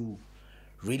how you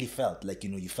really felt? Like,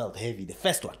 you felt heavy, the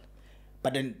first one.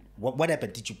 But then what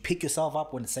happened? Did you pick yourself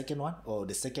up on the second one? Or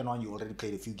the second one you already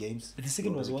played a few games? The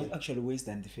second was actually worse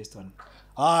than the first one.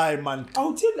 Aye, man.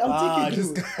 I'll take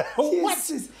you. What?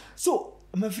 So,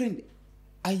 my friend,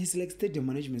 I used to like stadium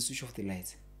management switch off the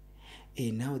lights.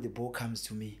 And now the ball comes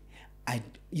to me.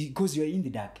 Because you're in the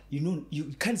dark.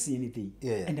 You can't see anything.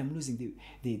 Yeah. And I'm losing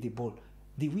the ball.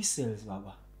 The whistles,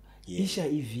 Baba. Yeah.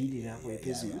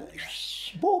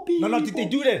 Bobby. No, did they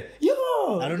do that? Yeah.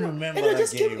 I don't remember. And I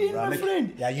just game, came in, bro. my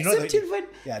friend.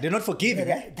 Yeah, they're not forgiving.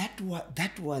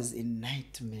 That was a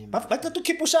nightmare. But to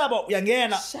keep Shaba,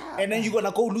 and then you're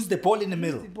gonna go lose the ball in the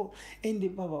middle.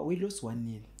 And Baba, we lost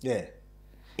 1-0. Yeah.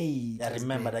 Hey, I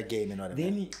remember that game and whatever.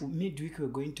 Then midweek we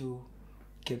were going to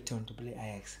Cape Town to play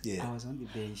Ajax. Yeah. I was on the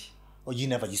bench. Oh, you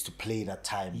never used to play that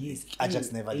time. Yes.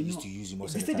 Ajax never used to use you most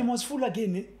of the time. The stadium was full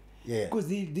again. Eh? Yeah. Because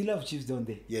they love Chiefs, don't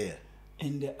they? Yeah.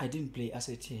 And I didn't play. I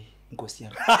said, hey, you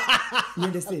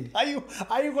understand? Are you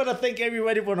gonna thank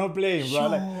everybody for not playing, bro?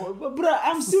 Sure. Bro,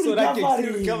 I'm still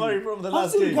recovering from the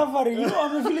last game. game. Recovering.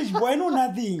 I'm a village boy. I know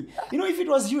nothing. If it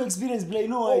was you experience play, you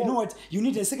know what? You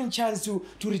need a second chance to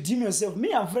redeem yourself.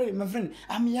 Me, my friend.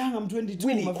 I'm young. I'm 22.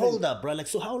 Really, hold up, bro. Like,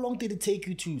 so how long did it take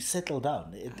you to settle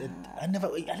down? I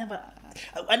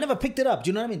never picked it up. Do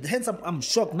you know what I mean? Hence, I'm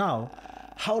shocked now.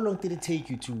 How long did it take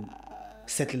you to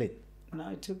settle in? No,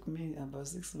 it took me about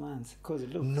 6 months. Because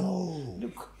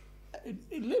look,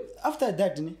 after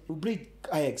that, we played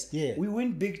Ajax. Yeah. We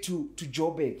went back to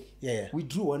Joburg. Yeah. We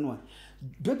drew 1-1.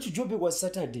 Back to Joburg was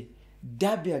Saturday.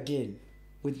 Derby again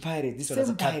with Pirates. So there's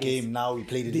a cup game now. We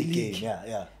played the league game.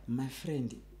 Yeah. My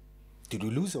friend. Did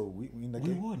we lose or win the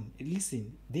game? We won.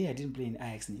 Listen, I didn't play in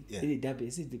Ajax. The derby. I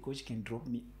said the coach can drop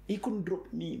me. He couldn't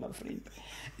drop me, my friend.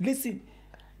 Listen,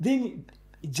 then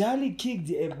Jali kicked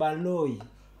a Baloy.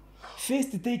 First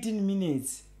 13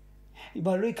 minutes.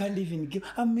 Baloy can't even give.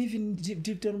 I'm even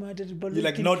deep down my head. You're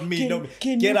like, not me.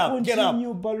 Can get you up.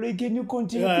 Continue, Baloy? Can you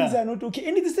continue? Yeah. Things are not okay.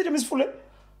 And the stadium is full.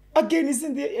 Again, it's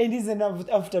in the end. It's an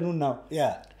afternoon now.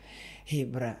 Yeah. Hey,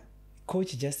 bruh.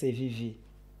 Coach just say, Vivi,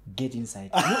 get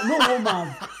inside. No warm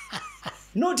up.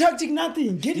 No tactic,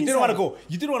 nothing. Get inside. You didn't want to go.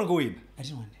 You didn't want to go in. I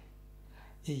didn't want to.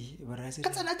 Hey, but I said,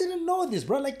 I didn't know this,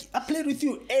 bro. Like, I played with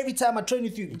you every time I trained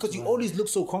with you because you always look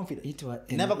so confident.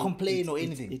 Never complain or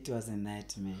anything. It was a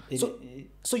nightmare.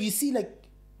 So you see,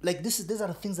 like these are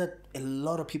the things that a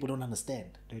lot of people don't understand.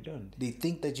 They don't. They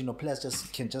think that players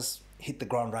can just hit the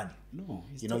ground running. No.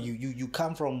 You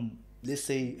come from, let's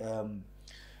say,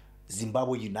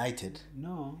 Zimbabwe United.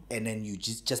 No. And then you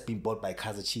just been bought by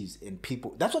Kaizer Chiefs, and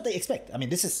people, that's what they expect. I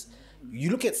mean, you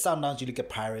look at Sundowns, you look at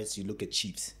Pirates, you look at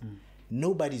Chiefs.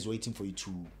 Nobody's waiting for you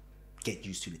to get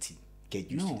used to the team,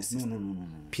 get used to the system. No.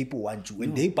 People want you.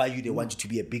 When they buy you, they want you to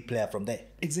be a big player from there.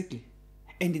 Exactly.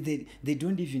 And they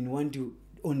don't even want to,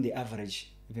 on the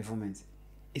average, performance,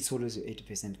 it's always your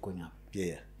 80% going up.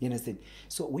 Yeah. You understand?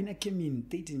 So when I came in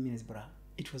 13 minutes, bruh,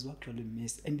 it was actually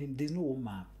missed. And then there's no warm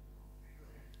up.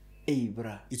 Hey,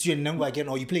 bruh. It's you and Nengo again,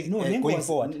 or you playing No, Nengo going was,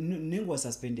 forward? Nengo was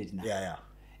suspended now. Yeah.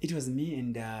 It was me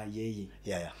and Yeye.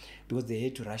 Yeah. Because they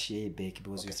had to rush Yeye back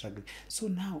because we struggling. So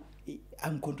now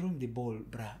I'm controlling the ball,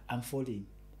 bruh. I'm falling.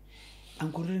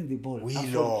 I'm controlling the ball.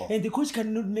 And the coach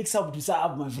cannot make sub to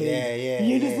sub, my friend. Yeah.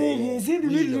 You understand? You see the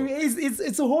middle,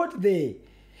 it's hot there.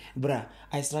 Bruh,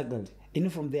 I struggled. You know,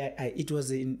 from there, it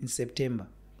was in September.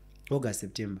 August,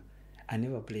 September. I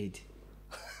never played.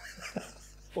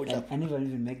 I never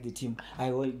even make the team. I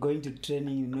was going to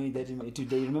training, you know, that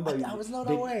today. Remember, I was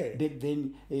not aware. Back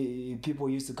then, people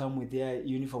used to come with their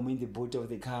uniform in the boot of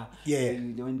the car. Yeah.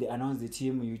 When they announce the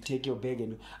team, you take your bag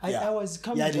and I was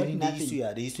coming.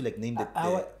 Yeah, they used to like name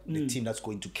the team that's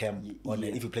going to camp on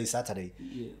if you play Saturday.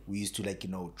 Yeah. We used to like, you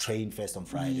know, train first on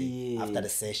Friday. Yeah. After the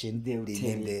session, they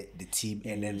name the team,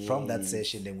 and then from that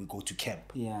session, then we go to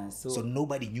camp. Yeah. So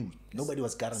nobody knew. Nobody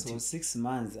was guaranteed. So 6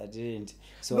 months I didn't.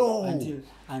 So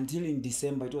until in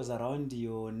December, it was around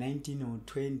your 19 or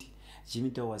 20,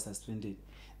 Jimmy Tow was suspended.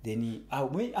 Then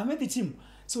I made the team.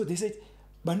 So they said,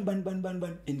 ban,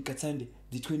 in Katsande,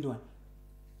 the 21.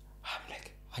 I'm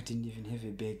like, I didn't even have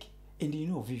a bag. And you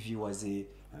know, Vivi was a...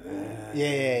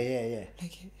 Yeah.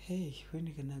 Like, hey, when are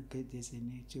you gonna get this?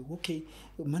 And okay,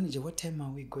 manager, what time are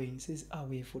we going? He says,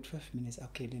 we have 45 minutes.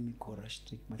 Okay, let me go rush.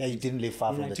 Take my you didn't live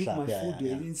far from the club. I took my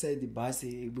food inside the bus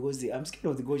because I'm scared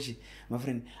of the goshi. My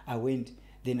friend, I went.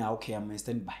 Then I'm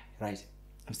standby, right?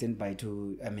 I'm standby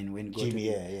to. I mean, when go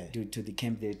to the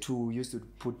camp, there two used to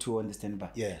put two on the standby.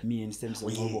 Yeah, me and Stems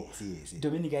on mobile.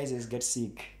 Dominic guys get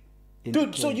sick.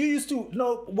 Dude, so you used to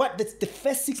know what the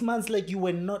first 6 months, like you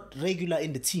were not regular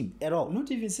in the team at all. Not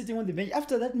even sitting on the bench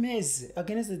after that mess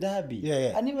against the derby.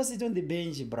 Yeah. I never sit on the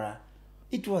bench, bruh.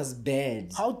 It was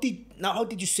bad. How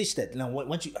did you switch that? Now,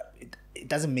 once it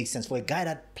doesn't make sense for a guy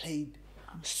that played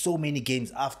so many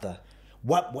games after.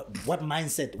 What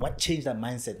mindset? What changed that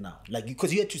mindset now? Like,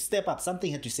 because you had to step up.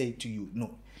 Something had to say to you,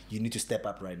 no, you need to step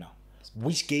up right now.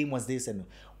 Which game was this, and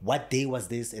what day was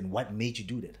this, and what made you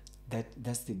do that?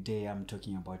 That's the day I'm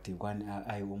talking about. The one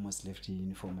I almost left the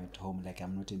uniform at home, like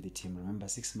I'm not in the team. Remember,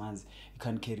 6 months you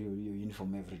can't carry your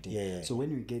uniform every day. Yeah. So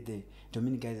when we get there,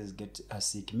 Dominic guys get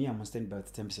sick. Me, I'm on standby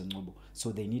with Tempest and Nobo.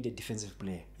 So they need a defensive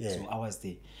player. Yeah. So I was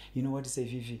there. You know what to say,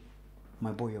 Vivi?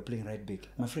 My boy, you're playing right back.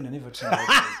 My friend, I never trained right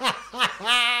back.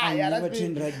 I never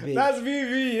trained right back. That's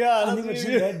Vivi, yeah. I never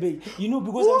trained right back. You know,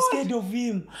 because I'm scared of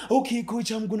him. Okay,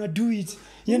 coach, I'm gonna do it.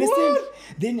 You understand?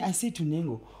 Then I said to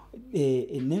Nengo,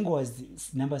 Nengo was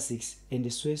number 6, and the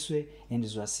Sweswe and the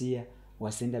Zwasia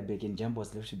was center back, and Jambo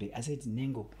was left back. I said,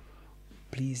 Nengo,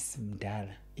 please,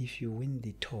 Mdala, if you win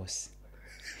the toss,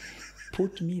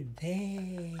 put me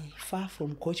there, far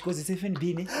from coach, because it's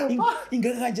FNB. You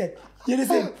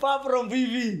understand? Far from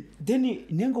VV. Then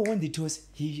Nengo won the toss.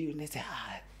 He said,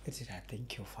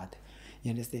 thank you, father.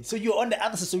 You understand? So you're on the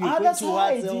other side, so you're other going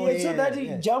side, towards so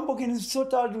that Jambo can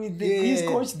sort out with his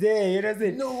coach there. You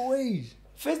understand? No way.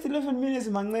 First 11 minutes,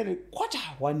 Manere,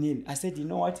 1-0. I said, you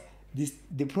know what?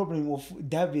 The problem of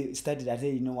Derby started. I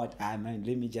said, you know what? Man,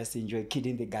 let me just enjoy Kid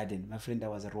in the Garden. My friend, I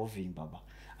was roving, Baba,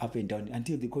 up and down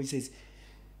until the coach says,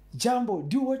 Jambo,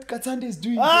 do what Katsande is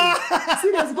doing.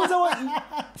 Serious, because I was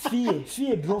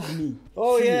fear drove me.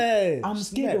 Oh fear. Yeah, I'm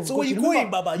scared of. So were you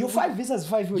going, Baba? You're 5 versus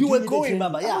 5. You were going,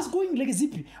 Baba. Yeah, I was going like a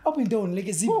zippy, up and down like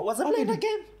a zippy. Was I playing that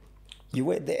game? You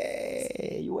were there.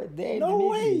 No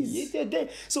ways. You were there.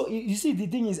 So you see, the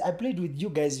thing is, I played with you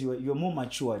guys. You're more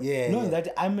mature. Knowing that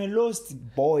I'm a lost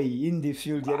boy in the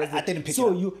field. I didn't pick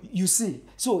so it up. you see,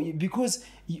 so because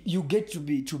you get to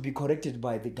be corrected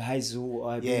by the guys who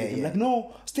are like,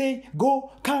 no, stay,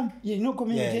 go, come.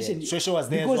 Communication. Shosho was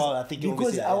there as well. I think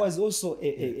because I was also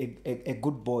a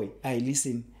good boy. I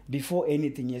listen. Before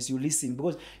anything, yes, you listen,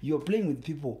 because you're playing with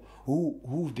people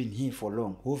who've been here for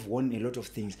long, who've won a lot of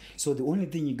things. So the only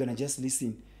thing, you're gonna just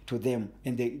listen to them,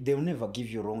 and they'll never give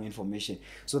you wrong information.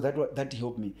 So that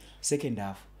helped me. Second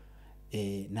half,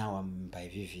 now I'm by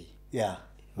Vivi. Yeah.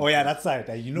 Oh yeah, that's right.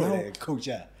 Now, the coach.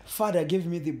 Yeah. Father gave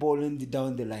me the ball and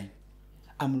down the line.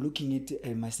 I'm looking at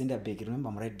my center back. Remember,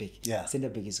 I'm right back. Yeah. Center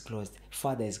back is closed.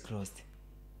 Father is closed.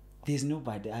 There's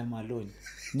nobody. I'm alone.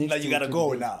 Now you gotta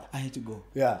go now. I had to go.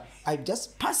 Yeah. I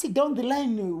just pass it down the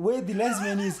line where the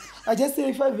linesman is. I just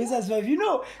say 5 versus 5. You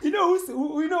know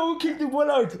who kicked the ball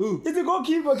out? Who? It's the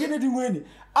goalkeeper, Kennedy Mwene.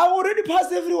 I already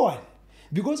passed everyone.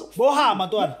 Because fear,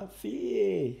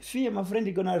 my friend,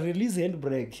 you're gonna release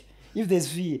handbrake. If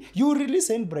there's fear, you release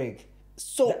handbrake.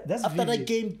 So that's after that vivid.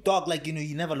 game, dog, like you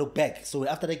never look back. So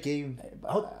after that game,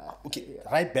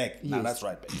 right back. Now that's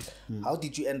right back. How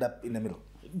did you end up in the middle?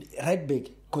 Right back,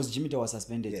 because Jimmy was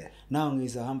suspended. Yeah. Now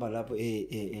he's a humble up.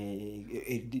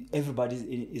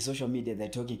 Everybody in social media, they're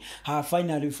talking.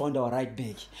 Finally we found our right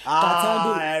back.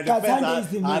 Katsande is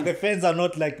the man. The fans are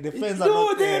not like the fans are No,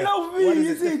 not. they love me. What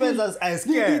is it? The fans are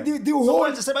scared. The So whole-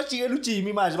 what you say about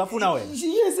Jimmy manje bafuna wena?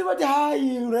 Yes, but hi,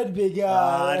 right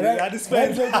back. This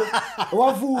fans.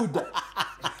 Wavuda.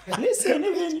 Listen,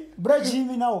 even Brad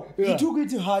Jimmy now, Yeah. he took it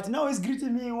to heart. Now he's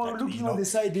greeting me while looking on the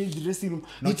side in the dressing room.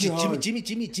 No, It hard.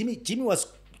 Jimmy was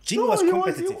No, he was-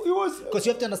 competitive. he was- Because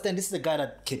you have to understand, this is the guy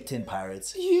that captained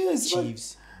Pirates, Yes, but-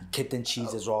 Chiefs, captain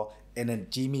Chiefs as well, and then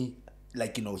Jimmy,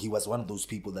 like he was one of those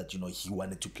people that he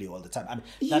wanted to play all the time. I mean,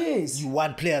 Yes. you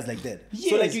want players like that. Yes.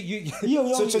 So like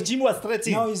so Jimmy was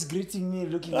threatening. Now he's greeting me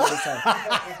looking at the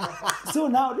side. So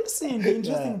now listen, the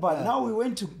interesting part. Now we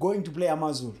going to play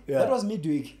Amazon. Yeah. That was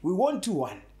midweek. We won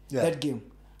 2-1 Yeah. that game.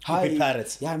 beat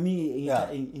Pirates. Yeah, me Yeah.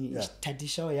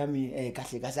 Tadisha, yeah, me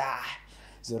kahle kahle.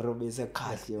 Zorobe is a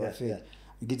kahle wafela.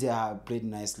 Get played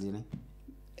nicely, ne?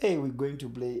 Hey, we're going to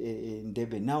play in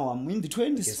Durban. Now I'm in the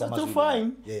 20s. Yes, So Amazulu.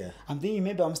 fine. Yeah. I'm thinking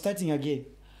maybe I'm starting again.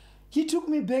 He took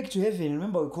me back to heaven.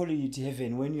 Remember, we call it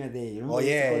heaven when you are there. Remember Oh we used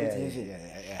to yeah, call yeah, it yeah,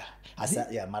 heaven? yeah. I said,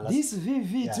 yeah, my last. This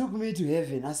VV Yeah. took me to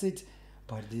heaven. I said,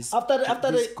 but this After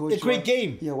this the coach great was-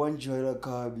 game. Yeah, one Joel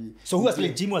Kabi. So who was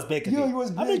playing? Jimmy was back again. Yeah, he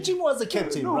was I back. mean, Jimmy was the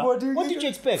captain, No, bro. but What did you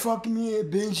expect? Fuck me,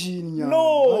 benching. Yeah.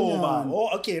 No, Yeah. man. Oh,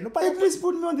 okay. No, Hey, but please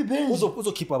put me on the bench.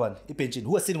 who's keeper man? Benching.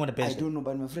 Who was sitting on the bench? I don't know,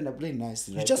 but my friend, I played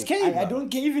nicely. You just came, I man. don't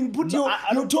care. Even put No, your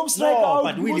I don't- top striker no, out.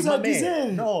 but really, because my I deserve.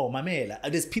 man. No, my man.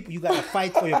 Like, there's people you gotta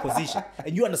fight for your position,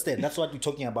 and you understand. That's what we're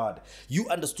talking about. You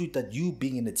understood that you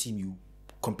being in a team, you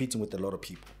competing with a lot of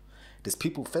people. There's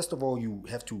people. First of all, you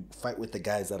have to fight with the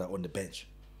guys that are on the bench.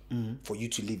 For you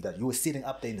to leave that, you were sitting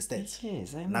up there in the stands.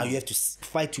 Yes, I know. Now you have to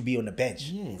fight to be on the bench.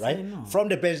 Yes, right. I know. From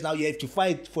the bench, now you have to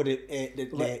fight for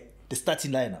the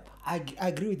starting lineup. I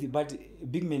agree with you, but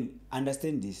big men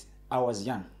understand this. I was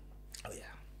young. Oh yeah.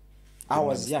 I Didn't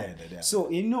was young. understand it, yeah.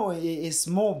 So, a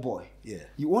small boy. Yeah.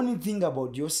 You only think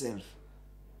about yourself.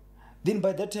 Then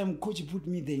by that time, coach put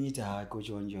me there in coach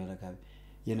Wanjola.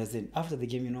 You understand? After the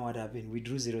game, you know what happened? We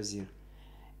drew 0-0.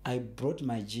 I brought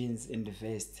my jeans and the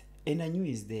vest, and I knew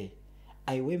he's there.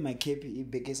 I wear my cape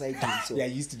because I did. So Yeah, I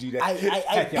used to do that.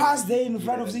 I passed there in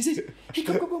front of him. He says, hey,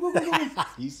 go.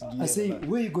 You used to do I that, say, man.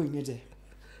 where are you going, Ete?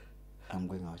 I'm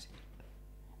going out.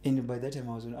 And by that time,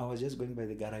 I was just going by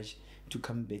the garage to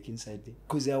come back inside there.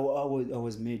 Because I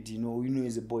was made,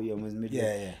 as a boy, I was made.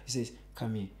 Yeah. He says,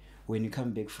 come here. When you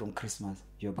come back from Christmas,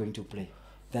 you're going to play.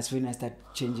 That's when I start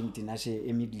changing Tinashe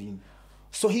immediately.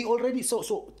 So he already,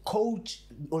 so coach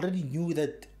already knew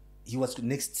that he was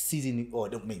next season or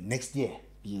next year.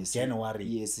 Yes. January.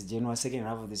 Yes, January, second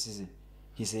half of the season.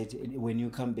 He said, when you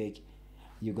come back,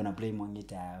 you're gonna play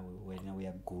Mongita when we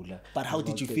are Gula. But how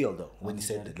did you feel though when he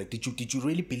said that? Like, did you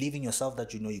really believe in yourself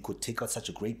that you could take out such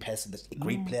a great person, a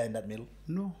great player in that middle?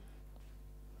 No.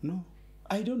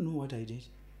 I don't know what I did.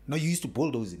 No, you used to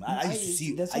bulldoze him. I used to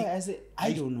see. That's why I said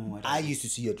I don't know what I used to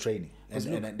see your training, and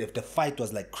the fight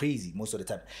was like crazy most of the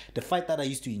time. The fight that I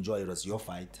used to enjoy, it was your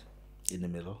fight in the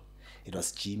middle. It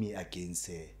was Jimmy against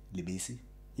Lebesi.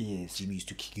 Yes. Jimmy used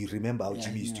to kick. You remember how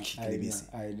Jimmy used to kick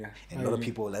Lebesi? I know. And a lot of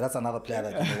people, like, that's another player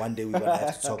that one day we're gonna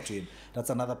have to talk to him. That's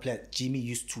another player. Jimmy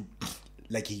used to,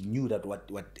 like, he knew that what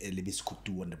Lebesi could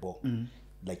do on the ball.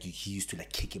 Like he used to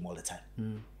like kick him all the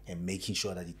time and making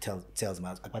sure that he tells him,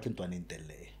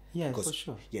 Yeah, for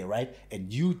sure. Yeah, right.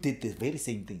 And you did the very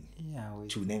same thing. Yeah,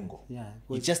 to Nengo. Yeah,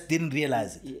 you just didn't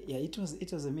realize it. Yeah, it was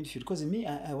a midfield because me,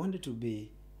 I wanted to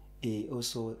be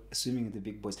also swimming with the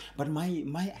big boys. But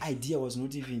my idea was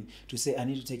not even to say I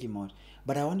need to take him out,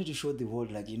 but I wanted to show the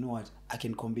world, like, you know what, I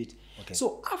can compete. Okay.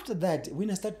 So after that,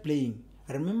 when I start playing,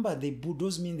 I remember they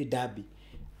bulldoze me in the derby.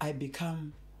 I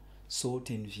become salt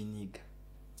and vinegar.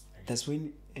 That's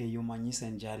when Yomanyisa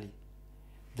and Jali,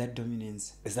 that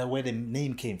dominance. Is that where the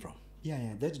name came from? Yeah,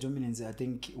 that dominance. I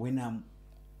think when I'm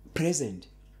present,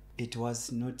 it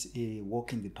was not a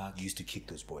walk in the park. You used to kick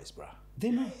those boys, bro. They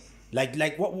know. Like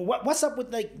what's up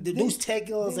with like those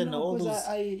tackles and all those?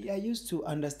 I used to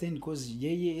understand because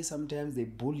sometimes they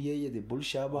bull they bull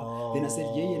Shaba. Then I said,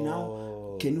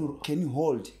 now can you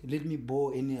hold? Let me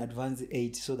bowl any advanced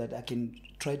 8 so that I can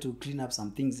try to clean up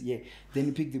some things. Yeah. Then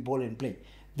you pick the ball and play.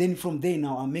 Then from there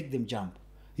now I make them jump.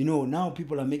 Now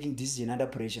people are making decision under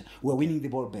pressure. We're winning the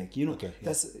ball back. Okay,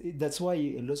 yeah. That's why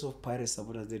a lot of Pirate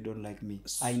supporters, they don't like me.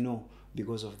 I know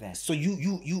because of that. So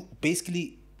you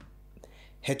basically,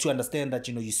 had to understand that,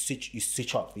 you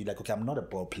switch off. You're like, okay, I'm not a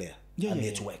ball player. I'm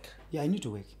here to work. Yeah, I need to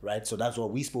work. Right? So that's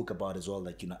what we spoke about as well,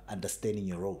 like, understanding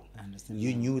your role.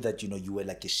 You knew that, you were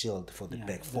like a shield for the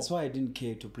back four. That's why I didn't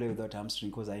care to play without hamstring,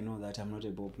 because I know that I'm not a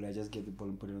ball player. I just get the ball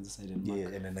and put it on the side and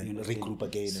mark. And then regroup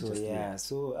again.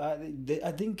 So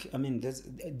I think, I mean,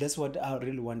 that's what I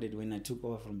really wanted when I took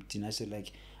over from Tinashe.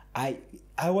 Like,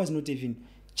 I was not even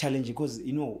challenging, because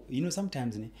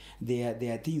sometimes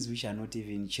there are things which are not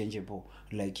even changeable.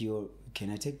 Like, can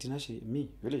I take Tinashe? Me,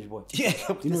 village boy. Yeah,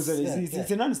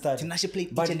 it's a non-starter. Tinashe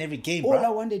played each and every game. All I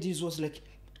wanted was like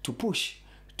to push.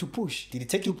 Did he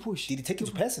take you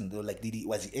to person though? Like,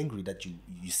 was he angry that you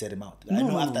set him out?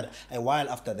 No, after a while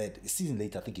after that, a season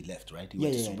later, I think he left, right?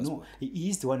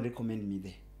 He's the one recommended me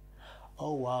there.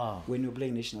 Oh wow! When you're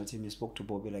playing national team, you spoke to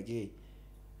Bobby like, hey,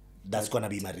 that's gonna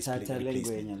be my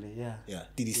replacement. Yeah.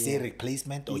 Did he say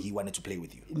replacement, or he wanted to play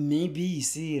with you? Maybe he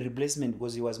say replacement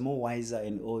because he was more wiser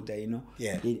and older,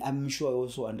 Yeah. I'm sure I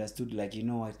also understood, like,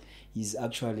 what, he's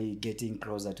actually getting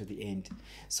closer to the end.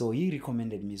 So he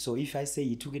recommended me. So if I say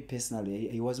he took it personally,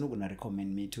 he was not gonna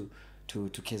recommend me to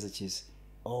Kaizer Chiefs.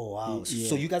 Oh wow!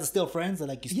 So you guys are still friends, and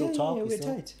like you still talk? Yeah, we're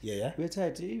tight. Yeah, we're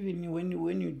tight. Even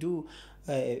when you do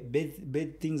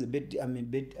bad things,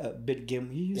 bad game,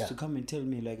 he used to come and tell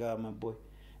me like, my boy,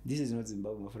 this is not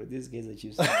Zimbabwe, my friend. These guys are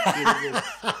Chiefs.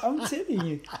 I'm telling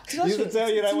you. He used to tell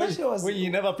you that when you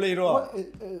never played well.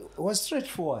 Was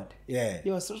straightforward. Yeah.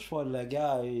 He was straightforward. Like,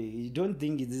 you don't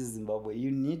think this is Zimbabwe.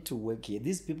 You need to work here.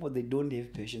 These people, they don't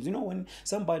have patience. When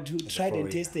somebody who tried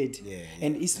and tested,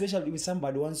 and especially when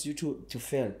somebody wants you to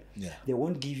fail, they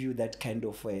won't give you that kind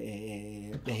of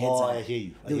the heads up. I hear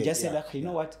you. They'll just say, like, you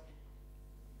know what?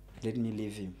 Let me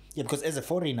leave him. Yeah, because as a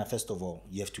foreigner, first of all,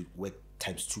 you have to work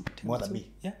times two, more than me.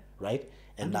 Yeah. Right?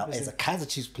 And 100%. Now, as a Kaizer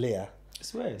Chiefs player,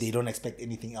 they don't expect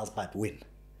anything else but win.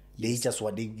 They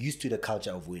they used to the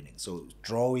culture of winning. So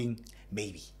drawing,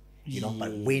 maybe.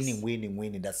 But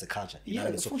winning, that's the culture.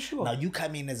 For sure. Now you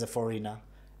come in as a foreigner,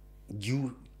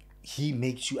 he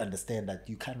makes you understand that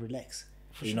you can't relax.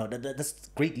 That's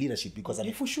great leadership, because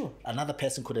for sure, another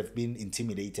person could have been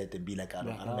intimidated and be like, I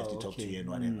don't have to talk to you and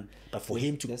whatever. But for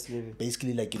him to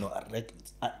basically, like,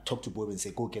 talk to Bob and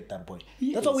say, go get that boy.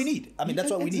 Yes. That's what we need. I mean,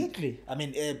 that's what we need. I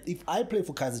mean, if I play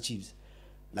for Kaizer Chiefs,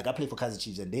 like I play for Kaizer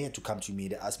Chiefs, and they had to come to me,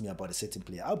 they ask me about a certain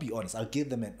player, I'll be honest. I'll give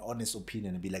them an honest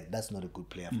opinion and be like, that's not a good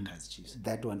player for Kaizer Chiefs.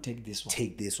 That one, take this one.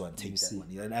 Take this one, take that one.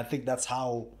 And I think that's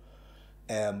how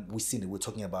we've seen it. We're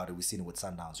talking about it. We've seen it with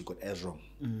Sundowns. You got Ezrom.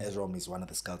 Ezrom is one of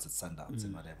the scouts at Sundowns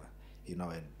and whatever.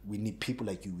 And we need people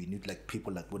like you. We need like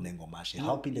people like Willard Nengomasha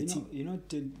helping the team.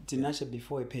 Tinashe,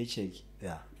 before a paycheck,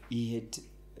 he had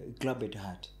club at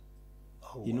heart.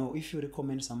 Oh, wow. If you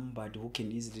recommend somebody who can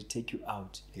easily take you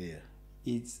out,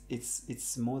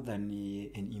 it's more than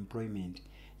an employment.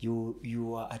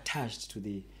 You are attached to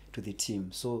the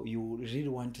team, so you really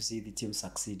want to see the team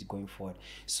succeed going forward.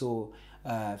 So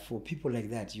for people like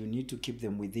that, you need to keep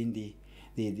them within the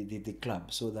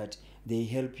club, so that they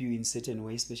help you in certain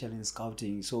ways, especially in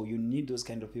scouting. So you need those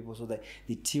kind of people so that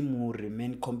the team will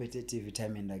remain competitive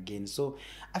time and again. So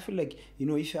I feel like,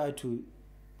 if I had to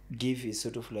give a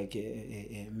sort of like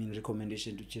a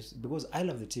recommendation to Chiefs, because I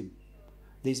love the team,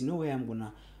 there's no way I'm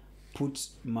gonna put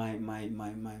my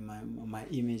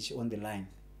image on the line,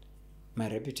 my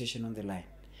reputation on the line.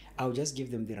 I'll just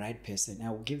give them the right person.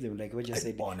 I'll give them, like what you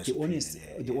said,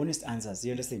 the honest answers.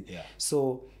 You understand? Yeah.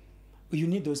 So you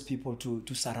need those people to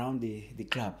surround the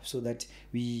club, so that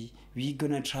we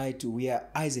are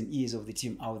eyes and ears of the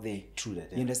team out there. True that.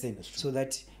 Yeah. You understand? So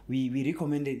that we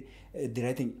recommended the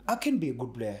right thing. I can be a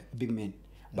good player, a big man,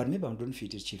 but maybe I don't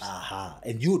fit the Chiefs.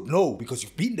 And you would know because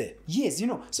you've been there. Yes,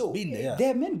 so been there, they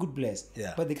are men good players,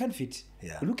 yeah, but they can't fit.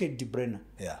 Yeah. Look at De Bruyne.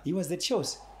 Yeah. He was the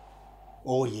Chelsea.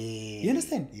 Oh yeah. You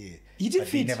understand? Yeah. He didn't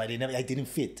fit. I didn't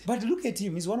fit. But look at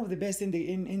him. He's one of the best in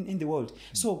the world.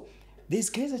 So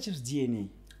there's Kaizer Chiefs DNA.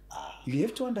 You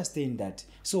have to understand that.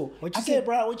 So what you say,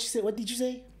 bro? What you say? What did you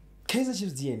say? Kaizer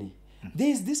Chiefs DNA.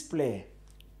 There's this player.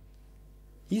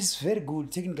 He's very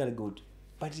good, technically good,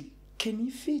 but can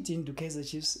he fit into Kaizer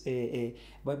Chiefs?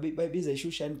 By a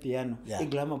shoe and piano, a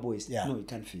glamour boys? Yeah. No, he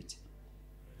can't fit.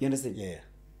 You understand? Yeah.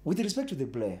 With respect to the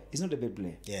player, he's not a bad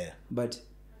player. Yeah. But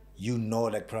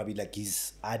like probably like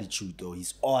his attitude or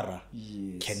his aura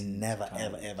can never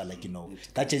ever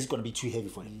that just is gonna be too heavy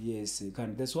for him. Yes, it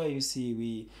can. That's why you see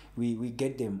we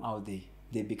get them out there.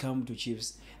 They become to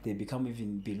Chiefs. They become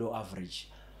even below average,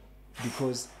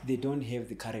 because they don't have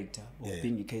the character of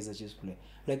being a Kaizer Chiefs player.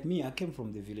 Like me, I came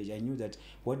from the village. I knew that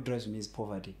what drives me is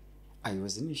poverty. I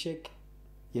was in a shack.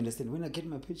 You understand? When I get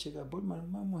my paycheck, I bought my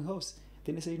mom my house.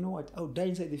 Then I say, you know what? I'll die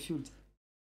inside the field.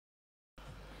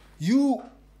 you,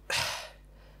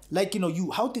 like, you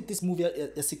know, how did this movie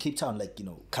SC Cape Town, like, you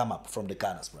know, come up from the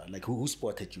Gunners, bro? Like, who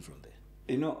spotted you from there?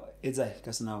 You know, Izinja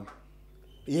Katsande.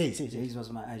 Yes. He was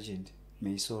my agent.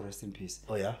 May his soul rest in peace.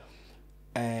 Oh yeah.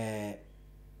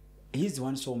 He's the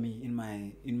one saw me in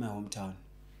my hometown,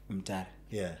 Mtare.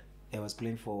 Yeah. I was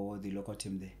playing for the local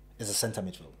team there. As a center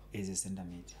midfield. As a center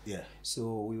mid. Yeah.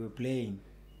 So we were playing,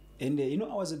 and you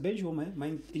know, I was a bench warmer.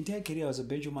 My entire career I was a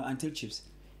bench warmer until Chiefs.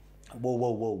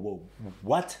 Whoa.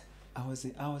 What? I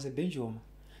was a bench warmer.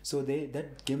 So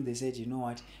that game they said, you know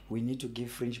what, we need to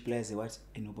give French players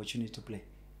an opportunity to play.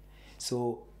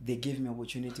 So they gave me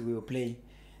opportunity. We were playing.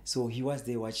 So he was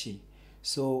there watching.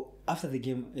 So after the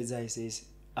game, Izinja says,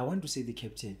 I want to say the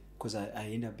captain, because I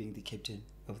ended up being the captain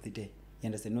of the day. You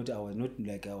understand? Not I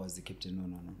was the captain.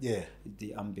 No. Yeah.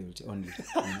 The unbuilt only.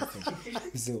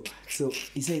 so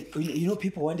he said, you know,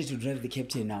 people wanted to drive the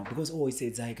captain now because he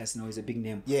said Zaikas now is a big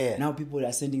name. Yeah. Now people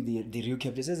are sending the real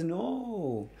captain. He says,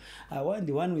 no, I want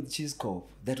the one with cheese corp.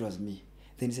 That was me.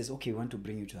 Then he says, okay, we want to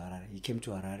bring you to Harare. He came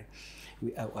to Harare.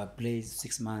 I played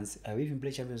 6 months. I even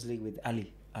played Champions League with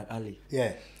Ali.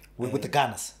 Yeah. With the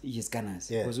Gunners. Yes,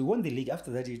 Gunners. Yeah. Because we won the league.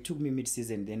 After that, he took me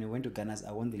mid-season. Then I went to Gunners.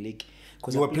 I won the league.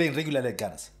 You were playing regularly at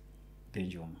Gunners?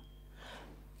 Benjamin.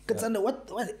 Katsande, what?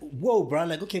 Whoa, bro.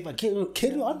 Like, okay, but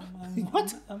carry on.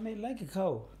 What? I mean, like a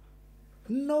cow.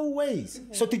 No ways.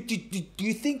 So do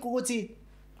you think,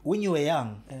 when you were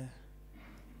young,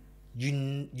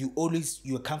 you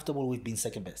were comfortable with being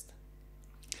second best?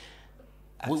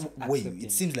 Wait,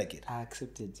 it seems like it. I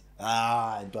accepted.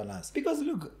 I don't ask. Because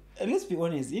look, let's be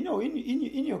honest. You know,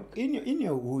 in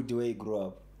your hood where you grew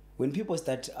up, when people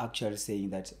start actually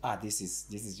saying that this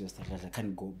is just I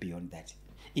can't go beyond that.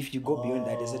 If you go beyond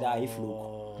that, they said if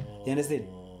look, you understand?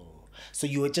 So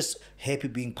you were just happy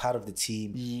being part of the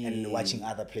team and watching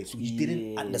other players. So you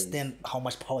didn't understand how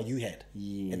much power you had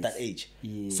at that age.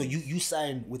 Yes. So you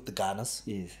signed with the Gunners.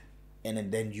 Yes.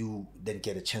 And then you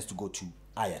get a chance to go to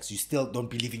Ajax. You still don't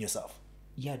believe in yourself.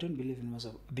 Yeah, I don't believe in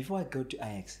myself. Before I go to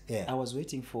Ajax, I was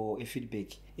waiting for a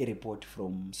feedback, a report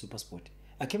from Supersport.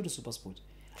 I came to Supersport.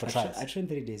 For trials? I trained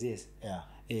 3 days, yes. Yeah.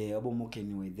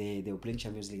 Anyway, they were playing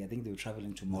Champions League. I think they were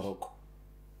traveling to Morocco.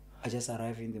 I just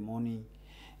arrived in the morning.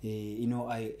 You know,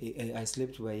 I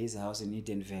slept by his house in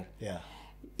Edenville. Yeah.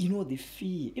 You know, the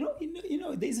fear. You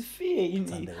know, there's a fear in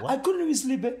me. What? I couldn't even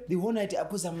sleep the whole night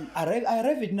because I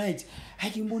arrive at night. I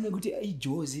can go to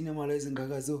Josie in my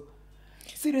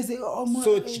seriously,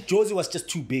 so Josie was just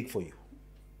too big for you.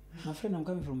 My friend, I'm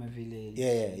coming from a village.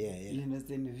 Yeah. You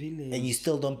understand the village? And you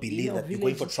still don't believe that you're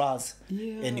going for trials.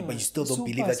 Yeah. But you still don't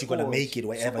believe that you're gonna make it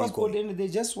wherever you go. And they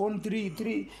just won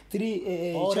three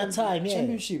all that time,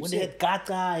 championships. When they had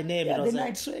Gata and them. Yeah, then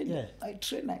I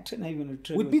train. I even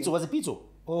train. With Pizzo, was it Pizzo?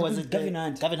 Or was it Gavin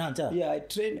Hunt? Gavin Hunt, yeah. I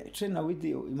train with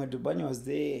the Imadubani was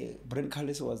there, Brent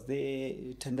Callis was there,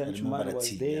 Tandan Chumar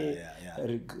was there,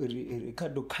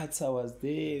 Ricardo Katsa was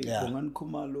there, Bongan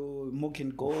Kumalo,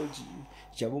 Mokin Gorge,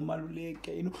 Jabo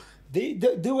Maluleke, you know.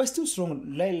 They were still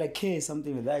strong, like K,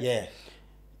 something like that. Yeah.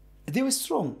 They were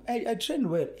strong. I trained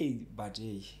well. But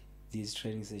this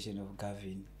training session of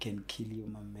Gavin can kill you,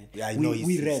 my man. Yeah, I know.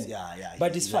 We ran.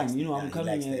 But it's fine. You know, I'm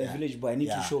coming a village boy. I need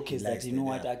to showcase that, you know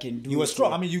what, I can do. You were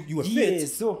strong. I mean, you were fit.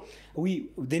 Yes. So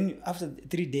then after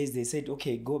 3 days, they said,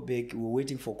 okay, go back. We're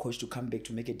waiting for coach to come back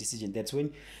to make a decision. That's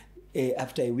when,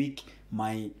 after a week,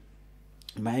 my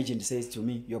agent says to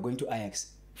me, you're going to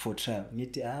Ajax for trial.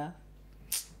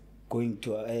 Going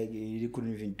to he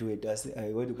couldn't even do it.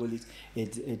 What do you call it?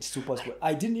 It's super sport.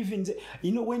 I didn't even say,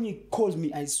 you know, when he called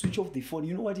me, I switched off the phone.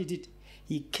 You know what he did?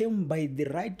 He came by the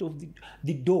right of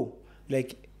the door,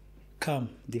 like, come,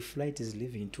 the flight is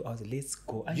leaving in 2 hours. Let's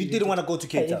go. You didn't want to go to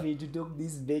Cape Town? I to talk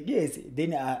this big. Yes.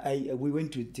 Then we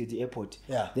went to the airport.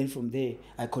 Yeah. Then from there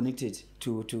I connected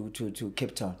to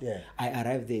Cape Town. Yeah. I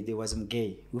arrived there. There was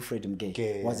Wilfred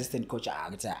Mgay. Was assistant coach.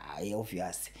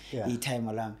 Obvious. Yeah. He time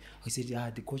alarm. He said,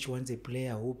 the coach wants a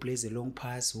player who plays a long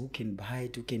pass, who can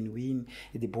bite, who can win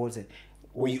the balls.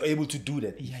 Were you able to do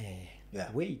that?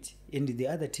 Yeah. Wait. And the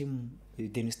other team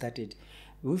then started.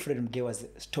 Wilfred Mgay was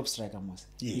top striker most.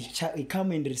 Yeah. He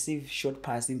come and receive short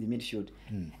pass in the midfield.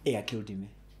 Hey, I killed him.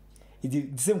 The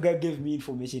same guy gave me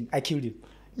information. I killed him.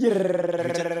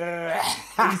 Serious?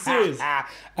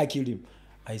 I killed him.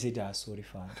 I said, sorry,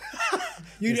 father.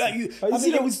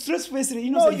 I with stress face. You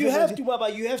know, no, you have to,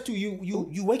 Baba. You have to.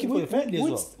 You working for your family as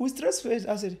well. With stress face,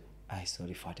 I said,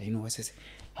 sorry, father. You know what I said?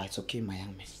 It's okay, my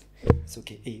young man. It's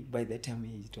okay. Hey, by that time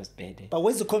it was bad. But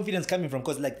where's the confidence coming from?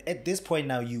 Because like at this point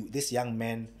now, this young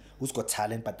man who's got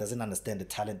talent but doesn't understand the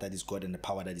talent that he's got and the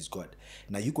power that he's got.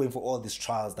 Now you're going for all these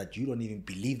trials that you don't even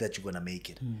believe that you're gonna make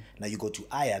it. Now you go to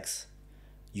Ajax,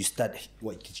 you start.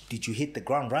 What did you hit the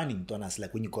ground running, Donas?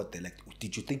 Like when you got there, like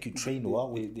did you think you trained well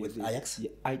with Ajax?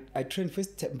 Yeah, I trained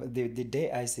first. The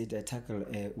day I said I tackle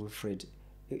Wilfred,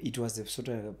 it was a sort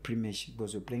of a pre-match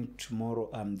because we're playing tomorrow.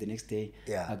 The next day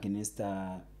against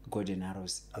Golden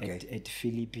Arrows at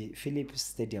Philip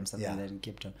Stadium, something like that in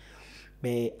Cape Town.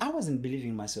 But I wasn't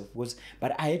believing myself,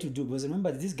 but I had to do because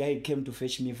remember this guy came to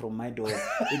fetch me from my door.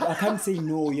 I can't say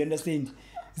no. You understand?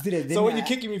 So when you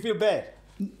kick him, you feel bad.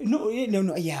 No.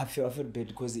 Yeah, I felt bad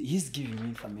because he's giving me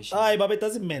information. Aye, but it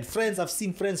doesn't mean friends. I've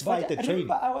seen friends fight at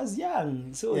training. I was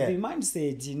young, so the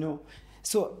mindset,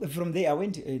 So from there, I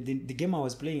went. The game I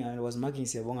was playing, I was marking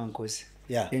Amakhosi.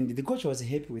 Yeah. And the coach was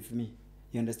happy with me.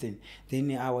 You understand?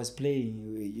 Then I was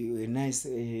playing a nice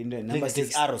number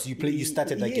 6. Arrows. You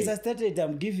started that game. Yes, I started.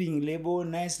 I'm giving label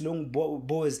nice long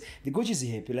balls. The coach is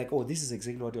happy, like, oh, this is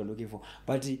exactly what you're looking for.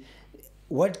 But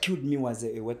what killed me was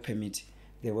a work permit.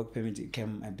 The work permit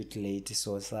came a bit late,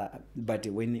 but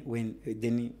when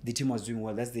then the team was doing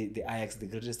well. That's the Ajax, the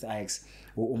greatest Ajax,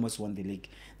 who almost won the league.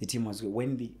 The team was good.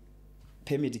 When the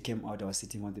permit came out, I was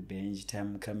sitting on the bench.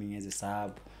 Time coming as a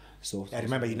sub. So I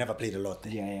remember you never played a lot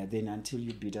then. Yeah. Then until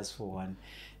you beat us 4-1,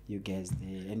 you guys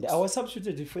there, and I was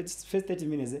substituted the first 30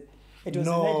 minutes. It was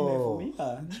a nightmare for me.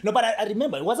 No, but I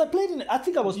remember. I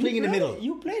think I was playing in the middle.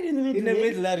 You played in the middle. In the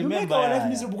middle, I remember. You make our life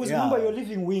miserable because remember you're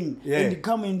leaving wing and you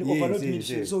come in overload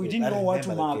midfield, so you didn't know what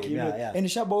to mark. And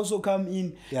Shaba also come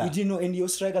in. You didn't know, and your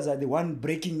strikers are the one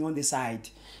breaking on the side.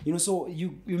 So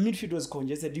your midfield was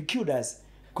congested. You killed us.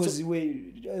 Because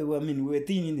we were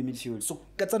thin in the midfield. So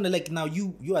Katsande, like now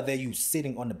you are there, you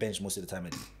sitting on the bench most of the time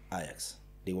at Ajax.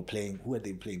 They were playing. Who were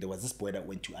they playing? There was this boy that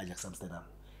went to Ajax Amsterdam.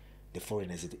 The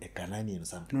foreigners, a Ghanaian or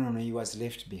something. No, he was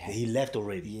left behind. He left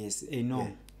already. Yes, no. Yeah.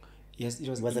 Yes, it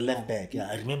was. He was a left back. Yeah,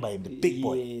 I remember him, the big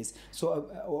boy. Yes. So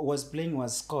was playing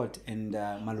was Scott and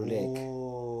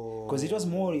Malulek. Because it was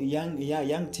more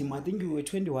young team. I think we were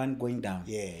 21 going down.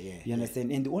 Yeah. You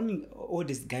understand? And the only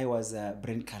oldest guy was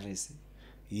Brent Carles.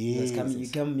 Yes. He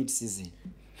came mid-season.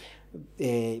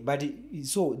 But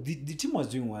so the team was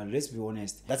doing well, let's be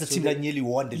honest. That's a team that nearly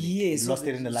won the league. Yes, lost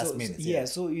it in the last minute.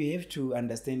 So you have to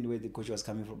understand where the coach was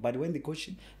coming from. But when the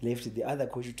coach left, the other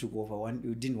coach who took over,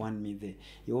 who didn't want me there.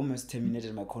 He almost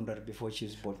terminated my contract before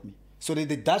Chiefs bought me. So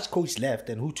the Dutch coach left,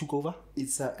 and who took over?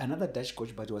 It's another Dutch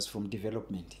coach, but it was from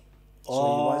development. So he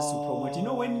wants to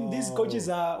promote. When these coaches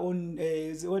are on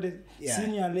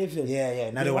senior level,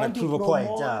 now they want to prove a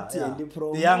point. And they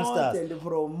promote, the youngsters. And they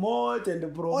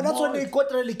promote. Oh, that's when they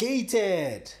got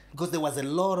relegated. Because there was a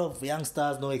lot of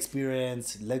youngsters, no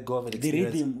experience, let go of an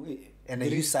experience. The rhythm. And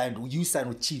then you signed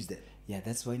with Chiefs then. Yeah,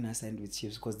 that's why I signed with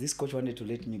Chiefs. Because this coach wanted to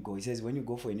let me go. He says, when you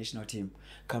go for a national team,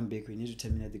 come back, we need to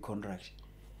terminate the contract.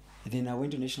 And then I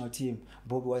went to national team.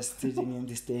 Bob was sitting in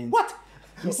the stands. What?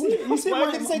 You see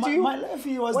what did he say to you? My life,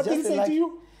 he was what just did he say to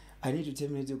you? I need to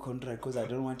terminate your contract because I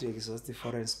don't want to exhaust the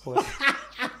foreign sport.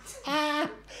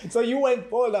 So you went,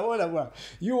 hold on.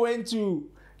 You went to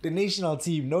the national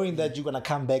team knowing that you're going to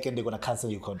come back and they're going to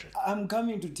cancel your contract. I'm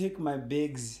coming to take my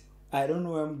bags. I don't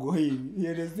know where I'm going. You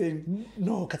understand?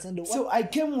 No, Katsande, what? So I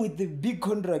came with the big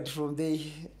contract from the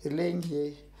laying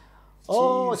here.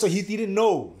 Oh, Chiefs. So he didn't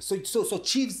know. So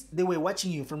Chiefs, they were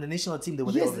watching you from the national team. They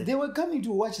were there already. They were coming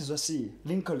to watch Zwasi,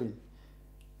 Lincoln.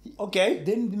 Okay.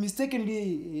 Then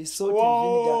mistakenly, salt and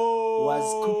vinegar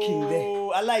was cooking there.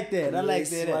 I like that.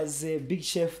 He was a big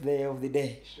chef there of the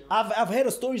day. I've heard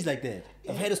of stories like that.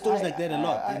 I've heard of stories like that a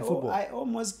lot in football. I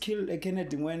almost killed a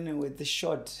Kennedy with the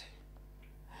shot.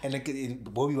 And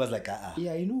Bobby was like,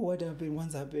 Yeah, you know what happened?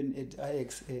 Once happened at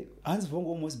Ajax. Hans Vong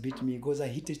almost beat me because I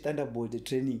hit a thunderbolt at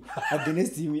training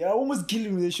against him. I almost killed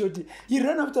him with a shot. He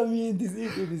ran after me in this.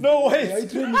 No way! I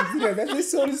trained him.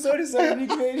 That's sorry, Nick.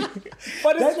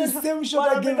 But that's the same shot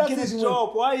I gave Kennedy. That's his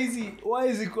job. Why is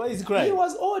he crying? He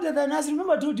was older than us.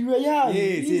 Remember I told you we were young.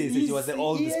 Yes. He was the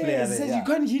oldest player there. He said, you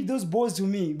can't hit those balls to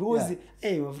me because,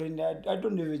 hey, my friend, I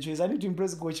don't have a choice. I need to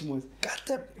impress Coach Moss.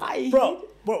 Bro,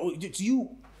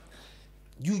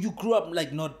 you grew up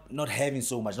like not having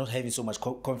so much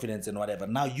confidence and whatever.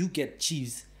 Now you get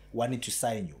Chiefs wanting to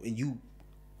sign you, and you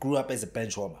grew up as a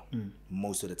bench warmer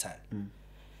most of the time.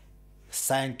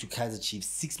 Signed to Kaizer Chiefs,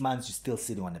 6 months you're still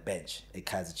sitting on the bench at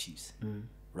Kaizer Chiefs,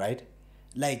 right?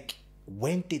 Like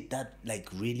when did that like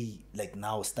really like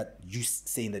now start you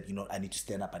saying that I need to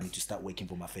stand up, I need to start working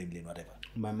for my family and whatever?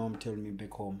 My mom told me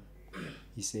back home,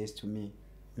 he says to me,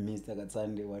 Mr.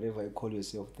 Katsande, whatever you call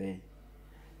yourself there,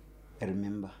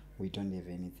 remember, we don't have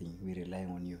anything. We're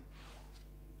relying on you.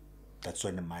 That's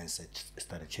when the mindset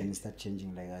started changing. And it started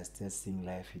changing. Like I started seeing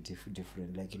life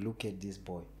different. Like look at this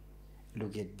boy,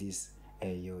 look at this.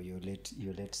 Your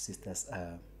late sister's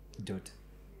daughter.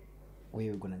 where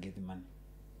are we gonna get the money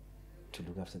to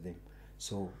look after them?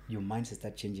 So your mindset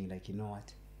start changing. Like, you know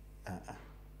what?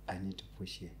 I need to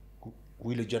push here.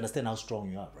 Willard, do you understand how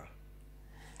strong you are, bro?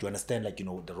 Do you understand, like, you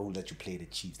know, the role that you played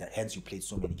at Chiefs? That hence you played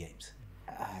so many games.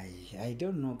 I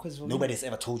don't know, because nobody's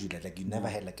ever told you that. Like, you never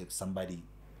had like somebody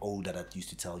older that used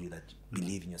to tell you that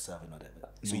believe in yourself and whatever.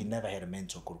 So you never had a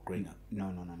mentor growing up.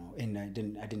 No. And I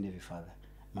didn't have a father.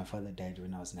 My father died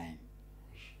when I was 9.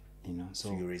 You know,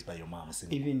 so you were raised by your mom.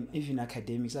 Even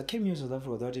academics. I came here to South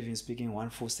Africa without even speaking one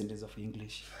full sentence of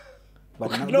English. But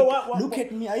now, look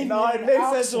at me. It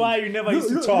makes sense why you never used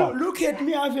to talk. Look at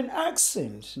me. I have an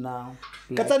accent now.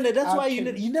 Katsande, that's why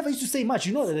you never used to say much.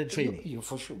 You know that training. You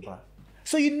for sure, bro.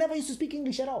 So you never used to speak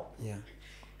English at all? Yeah.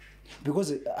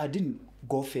 Because I didn't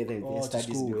go further in studies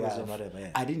school, because of whatever.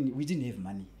 We didn't have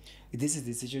money. This is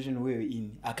the situation we're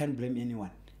in. I can't blame anyone.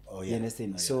 Oh yeah. You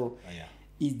understand?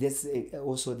 That's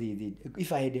also the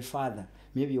if I had a father,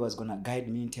 maybe he was gonna guide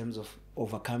me in terms of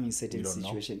overcoming certain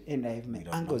situations. And I have my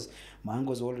uncles. My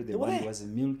uncles were the one who was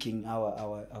milking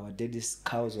our daddy's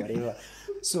cows, whatever.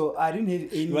 So I didn't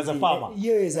have any. He was a farmer.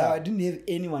 Yes, I didn't have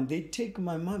anyone. They take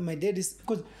my mom, my daddy's,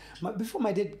 because before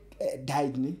my dad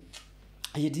died,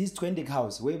 he had his 20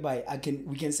 cows, whereby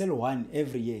we can sell one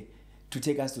every year to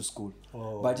take us to school.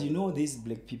 But you know, these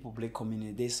black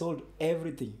community, they sold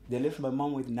everything. They left my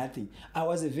mom with nothing. I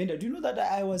was a vendor. Do you know that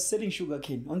I was selling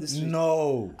sugarcane on the street?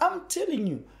 No. I'm telling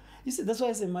you. You see, that's why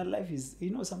I say my life is,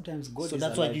 you know, sometimes God is. So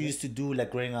that's what you used to do,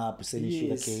 like growing up, selling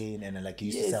sugarcane, and like you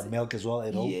used to sell milk as well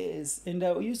at home? Yes, and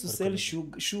I used to sell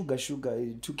sugar, 2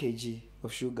 kg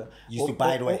of sugar. You used to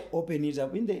buy it away? Open it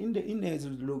up. In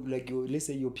the like let's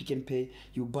say you Pick and Pay,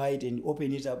 you buy it and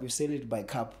open it up, you sell it by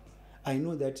cup. I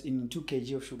know that in 2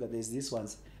 kg of sugar, there's this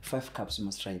one's 5 cups. You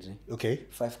must try it. Right? Okay.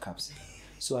 5 cups.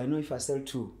 So I know if I sell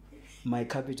 2, my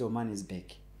capital money is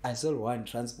back. I sell 1,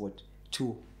 transport,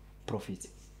 2, profit.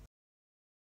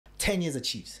 10 years at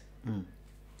Chiefs,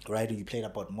 right? You played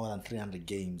about more than 300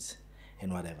 games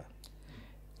and whatever.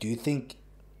 Do you think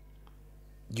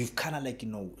you've kind of like, you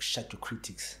know, shut your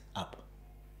critics up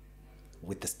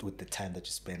with the time that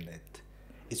you spend at?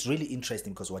 It's really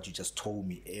interesting because what you just told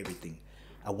me, everything.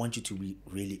 I want you to be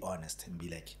really honest and be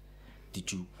like,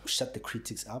 did you shut the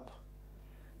critics up?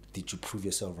 Did you prove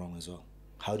yourself wrong as well?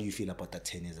 How do you feel about that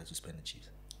 10 years that you spent at Chiefs?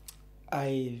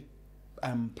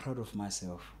 I'm proud of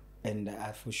myself. And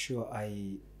for sure,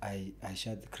 I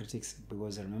shut the critics,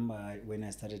 because I remember when I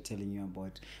started telling you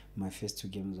about my first 2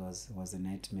 games was a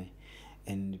nightmare,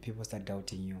 and people start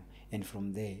doubting you. And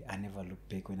from there, I never look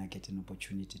back when I get an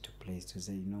opportunity to play, to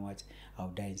say, you know what, I'll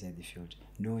die inside the field,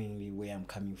 knowingly where I'm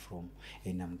coming from,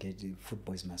 and I'm getting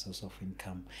football is my source of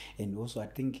income. And also, I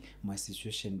think my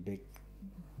situation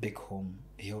back home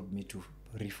helped me to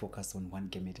refocus on 1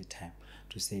 game at a time,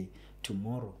 to say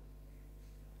tomorrow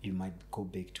you might go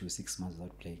back to 6 months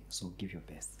without playing. So give your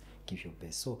best.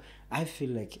 So I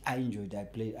feel like I enjoyed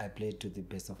it. I played to the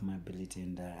best of my ability,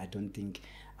 and I don't think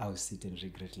I'll sit and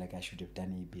regret like I should have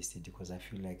done ABC, because I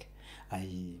feel like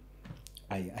I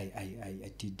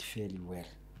did fairly well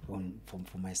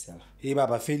for myself. Hey,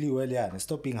 Baba, fairly well, yeah.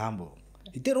 Stop being humble.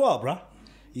 You did well, bro.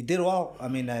 You did well. I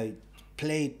mean, I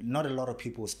played. Not a lot of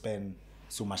people spend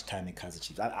so much time in Kaizer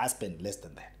Chiefs. I spent less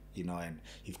than that, you know. And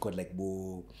you've got like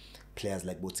players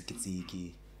like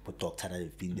Tsikitsiki, Doctor that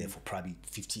have been there for probably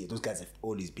 50 years. Those guys have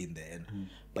always been there. And,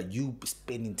 but you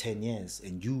spending 10 years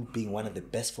and you being one of the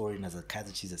best foreigners that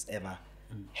Kaizer Chiefs has ever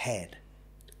had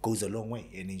goes a long way.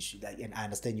 And I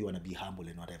understand you want to be humble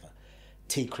and whatever.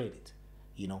 Take credit.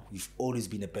 You know, you've always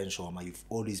been a bench warmer. You've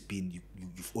always been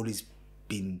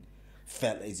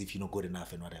felt as if you're not good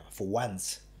enough and whatever. For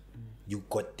once, you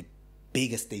got the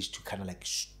biggest stage to kind of like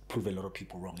prove a lot of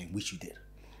people wrong, and which you did.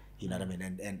 You know what I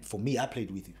mean? And for me, I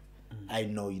played with you. I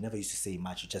know you never used to say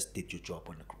much. You just did your job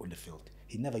on the field.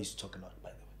 He never used to talk a lot, by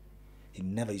the way. He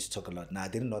never used to talk a lot. Now, I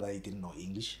didn't know that he didn't know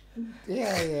English.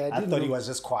 Yeah. I thought he was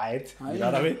just quiet. You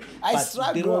know what I mean? I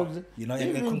struggled. You know,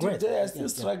 and congrats. Today, I'm still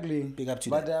struggling. Big up to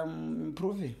but that. I'm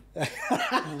improving.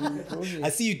 I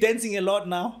see you dancing a lot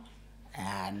now.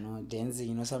 No, dancing.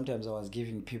 You know, sometimes I was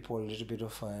giving people a little bit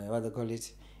of, what they call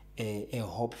it, a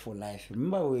hope for life.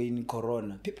 Remember we were in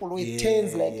Corona. People were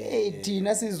tense, like, hey,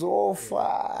 Tinashe is off.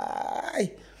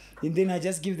 And then I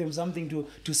just give them something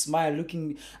to smile,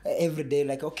 looking every day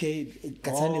like, okay,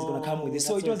 Katsande is going to come with this.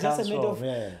 So it was just a matter of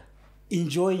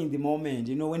enjoying the moment.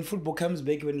 You know, when football comes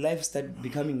back, when life starts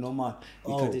becoming normal,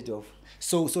 we cut it off.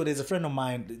 So there's a friend of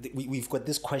mine, we've got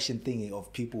this question thing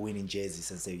of people winning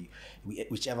jerseys, and say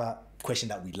whichever question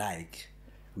that we like,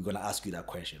 we're gonna ask you that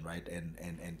question, right?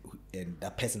 And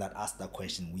that person that asked that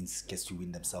question gets to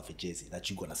win themselves a jersey that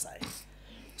you're gonna sign.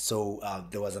 So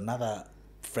there was another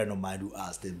friend of mine who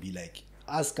asked and be like,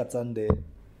 ask Katsande,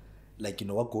 like, you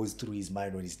know, what goes through his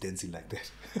mind when he's dancing like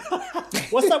that.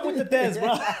 What's up with the dance,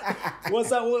 bro?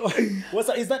 What's up?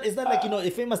 Is that like, you know, a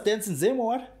famous dance in Zim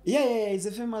or what? Yeah. It's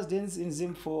a famous dance in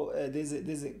Zim for there's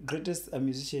a greatest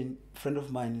musician friend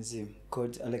of mine in Zim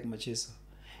called Alec Macheso.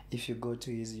 If you go to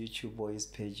his YouTube or his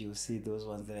page, you'll see those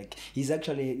ones. Like he's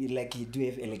actually like he do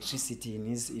have electricity in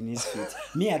his feet.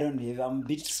 Me, I don't have. I'm a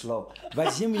bit slow,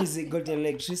 but him he's got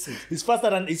electricity. He's faster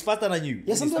than you.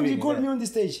 Yeah, sometimes he called me on the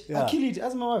stage. Yeah. I kill it.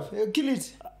 Ask my wife. I kill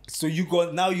it. So you're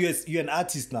an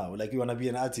artist now. Like you wanna be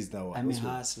an artist now. I'm a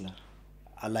hustler.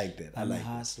 I like that. I'm a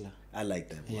hustler. I like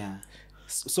that. Boy. Yeah.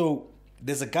 So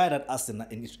there's a guy that asked an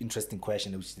interesting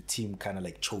question, which the team kind of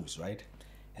like chose, right?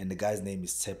 And the guy's name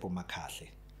is Amakhosi.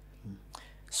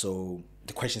 So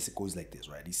the question goes like this,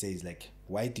 right? He says like,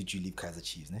 why did you leave Kaizer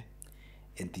Chiefs, ne?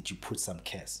 And did you put some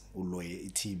cash a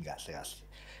team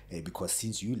because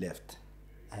since you left,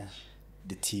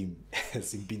 the team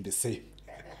hasn't been the same.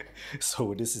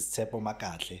 So this is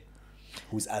Amakhosi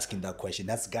who's asking that question.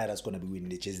 That's the guy that's gonna be winning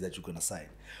the jersey that you're gonna sign.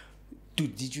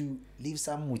 Dude, did you leave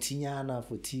some mutinyana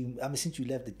for team? I mean, since you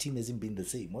left, the team hasn't been the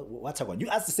same. What's going on? You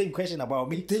asked the same question about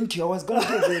me. Thank you. I was gonna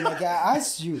get there. Like I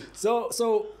asked you.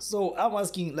 So I'm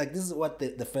asking, like, this is what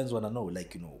the fans wanna know.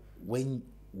 Like, you know,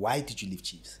 why did you leave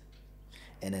Chiefs?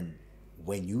 And then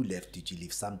when you left, did you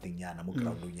leave something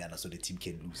yana so the team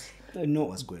can lose? No.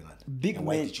 What's going on?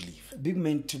 Why did you leave? Big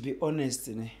man, to be honest,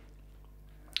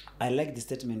 I like the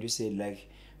statement you said, like,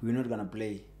 we're not gonna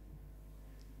play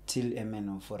till amen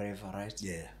or forever, right?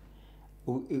 Yeah.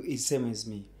 It's same as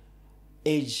me.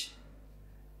 Age,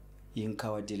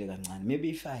 maybe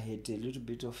if I had a little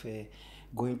bit of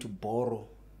going to borrow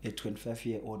a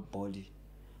 25-year-old body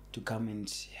to come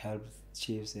and help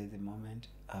Chiefs at the moment,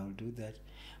 I'll do that.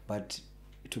 But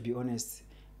to be honest,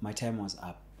 my time was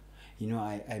up. You know,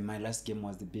 I my last game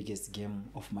was the biggest game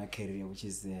of my career, which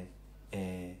is the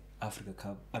Africa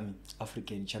Cup.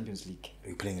 African Champions League. Are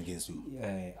you playing against who?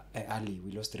 Ali.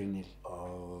 We lost 3-0.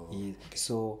 Oh. Yeah. Okay.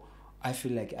 So I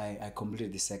feel like I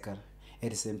completed the circle.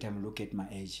 At the same time, look at my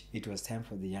age. It was time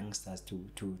for the youngsters to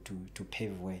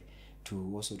pave way,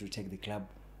 to take the club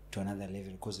to another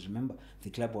level. Because remember,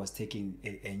 the club was taking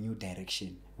a new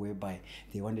direction whereby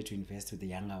they wanted to invest with the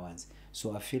younger ones.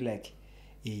 So I feel like,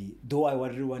 though I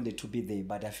really wanted to be there,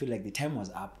 but I feel like the time was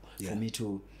up for me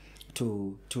to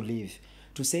leave.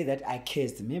 To say that I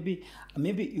cursed, maybe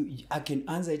I can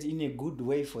answer it in a good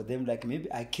way for them. Like maybe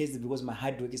I cursed because my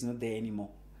hard work is not there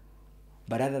anymore.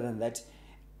 But other than that,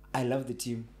 I love the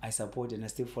team, I support and I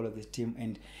still follow the team.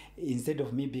 And instead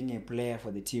of me being a player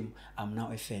for the team, I'm now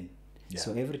a fan. Yeah.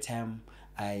 So every time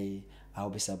I'll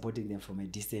be supporting them from a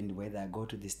distance, whether I go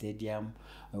to the stadium,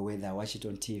 or whether I watch it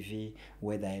on TV,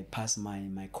 whether I pass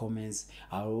my comments,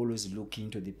 I'll always look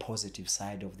into the positive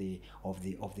side of the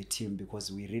team,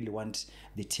 because we really want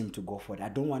the team to go forward. I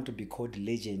don't want to be called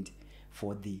legend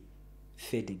for the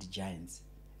faded Giants.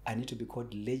 I need to be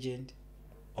called legend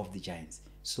of the Giants.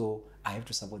 So I have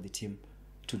to support the team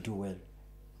to do well.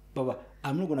 Baba,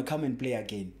 I'm not going to come and play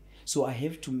again. So I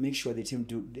have to make sure the team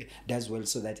does well,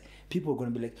 so that people are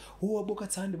going to be like, oh,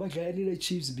 Katsande badlala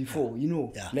Chiefs before, you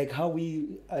know, like how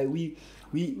we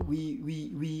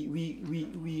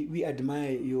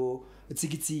admire your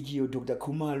Tiki, your Dr.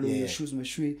 Kumalo, your Shoes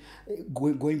Mashui,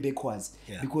 going backwards,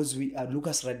 because we are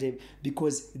Lucas Radeb,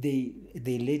 because they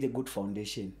laid a good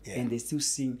foundation and they still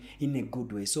sing in a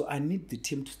good way. So I need the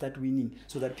team to start winning,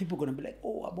 so that people are going to be like,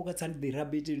 oh, Katsande, they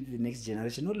rub it into the next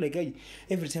generation. Not like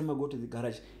every time I go to the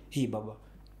garage, hey Baba,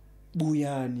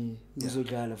 Buyani,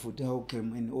 Uzodlala for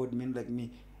Taukem, and old men like me.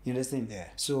 You understand? Yeah.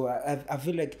 So I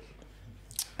feel like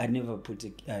I never put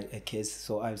a case,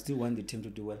 so I still want the team to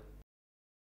do well.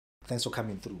 Thanks for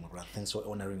coming through, my brother. Thanks for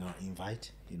honoring our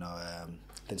invite. You know,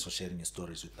 thanks for sharing your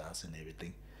stories with us and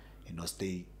everything. You know,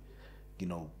 stay, you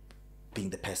know, being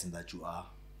the person that you are.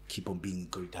 Keep on being a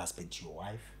great husband to your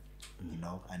wife. You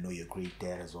know, I know you're a great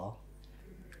dad as well.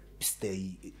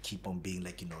 Keep on being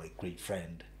like, you know, a great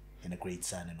friend and a great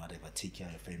son and whatever. Take care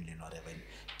of your family and whatever. And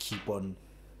keep on,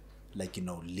 like, you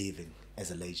know, living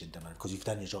as a legend, because you've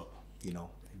done your job. You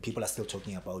know, people are still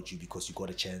talking about you because you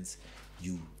got a chance.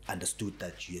 You understood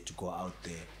that you had to go out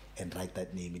there and write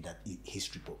that name in that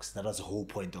history books. That was the whole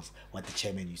point of what the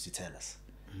chairman used to tell us.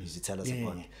 He used to tell us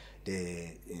about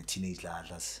the teenage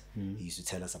ladlas. He used to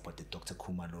tell us about the Dr.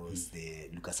 Kumalos, the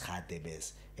Lucas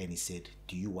Radebes, and he said,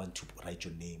 do you want to write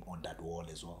your name on that wall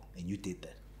as well? And you did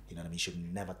that. You know what I mean? You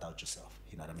should never doubt yourself.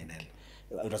 You know what I mean? And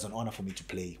it was an honor for me to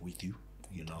play with you.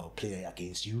 you know, play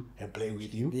against you and play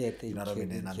with you. Yeah, you know what I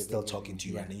mean? And I'm you, still thank talking you. to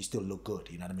you, Yeah. and you still look good.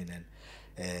 You know what I mean?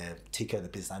 And take care of the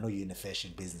business. I know you're in the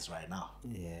fashion business right now.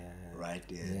 Yeah. Right.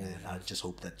 Yeah. And I just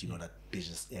hope that you know that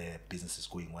business is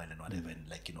going well and whatever. And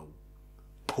like you know,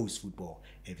 post football,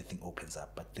 everything opens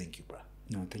up. But thank you, bro.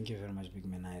 No, thank you very much, big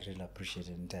man. I really appreciate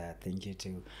it. And thank you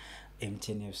to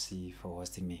MTNFC for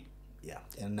hosting me. Yeah,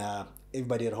 and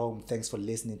everybody at home, thanks for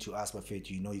listening to us, Bafethu.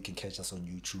 You know you can catch us on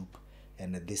YouTube,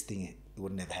 and this thing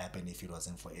wouldn't have happened if it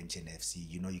wasn't for MTNFC.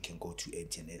 You know you can go to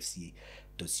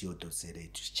mtnfc.co.za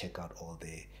to check out all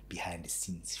the behind the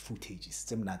scenes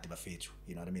footages.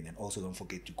 You know what I mean? And also don't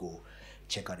forget to go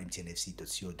check out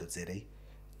mtnfc.co.za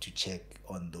to check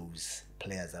on those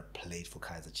players that played for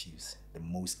Kaizer Chiefs, the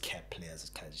most capped players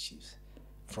of Kaizer Chiefs.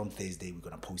 From Thursday, we're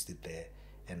gonna post it there.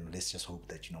 And let's just hope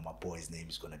that, you know, my boy's name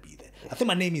is going to be there. I think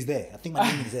my name is there. You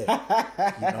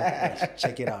know,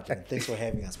 check it out. And thanks for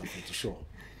having us, my friend, for sure.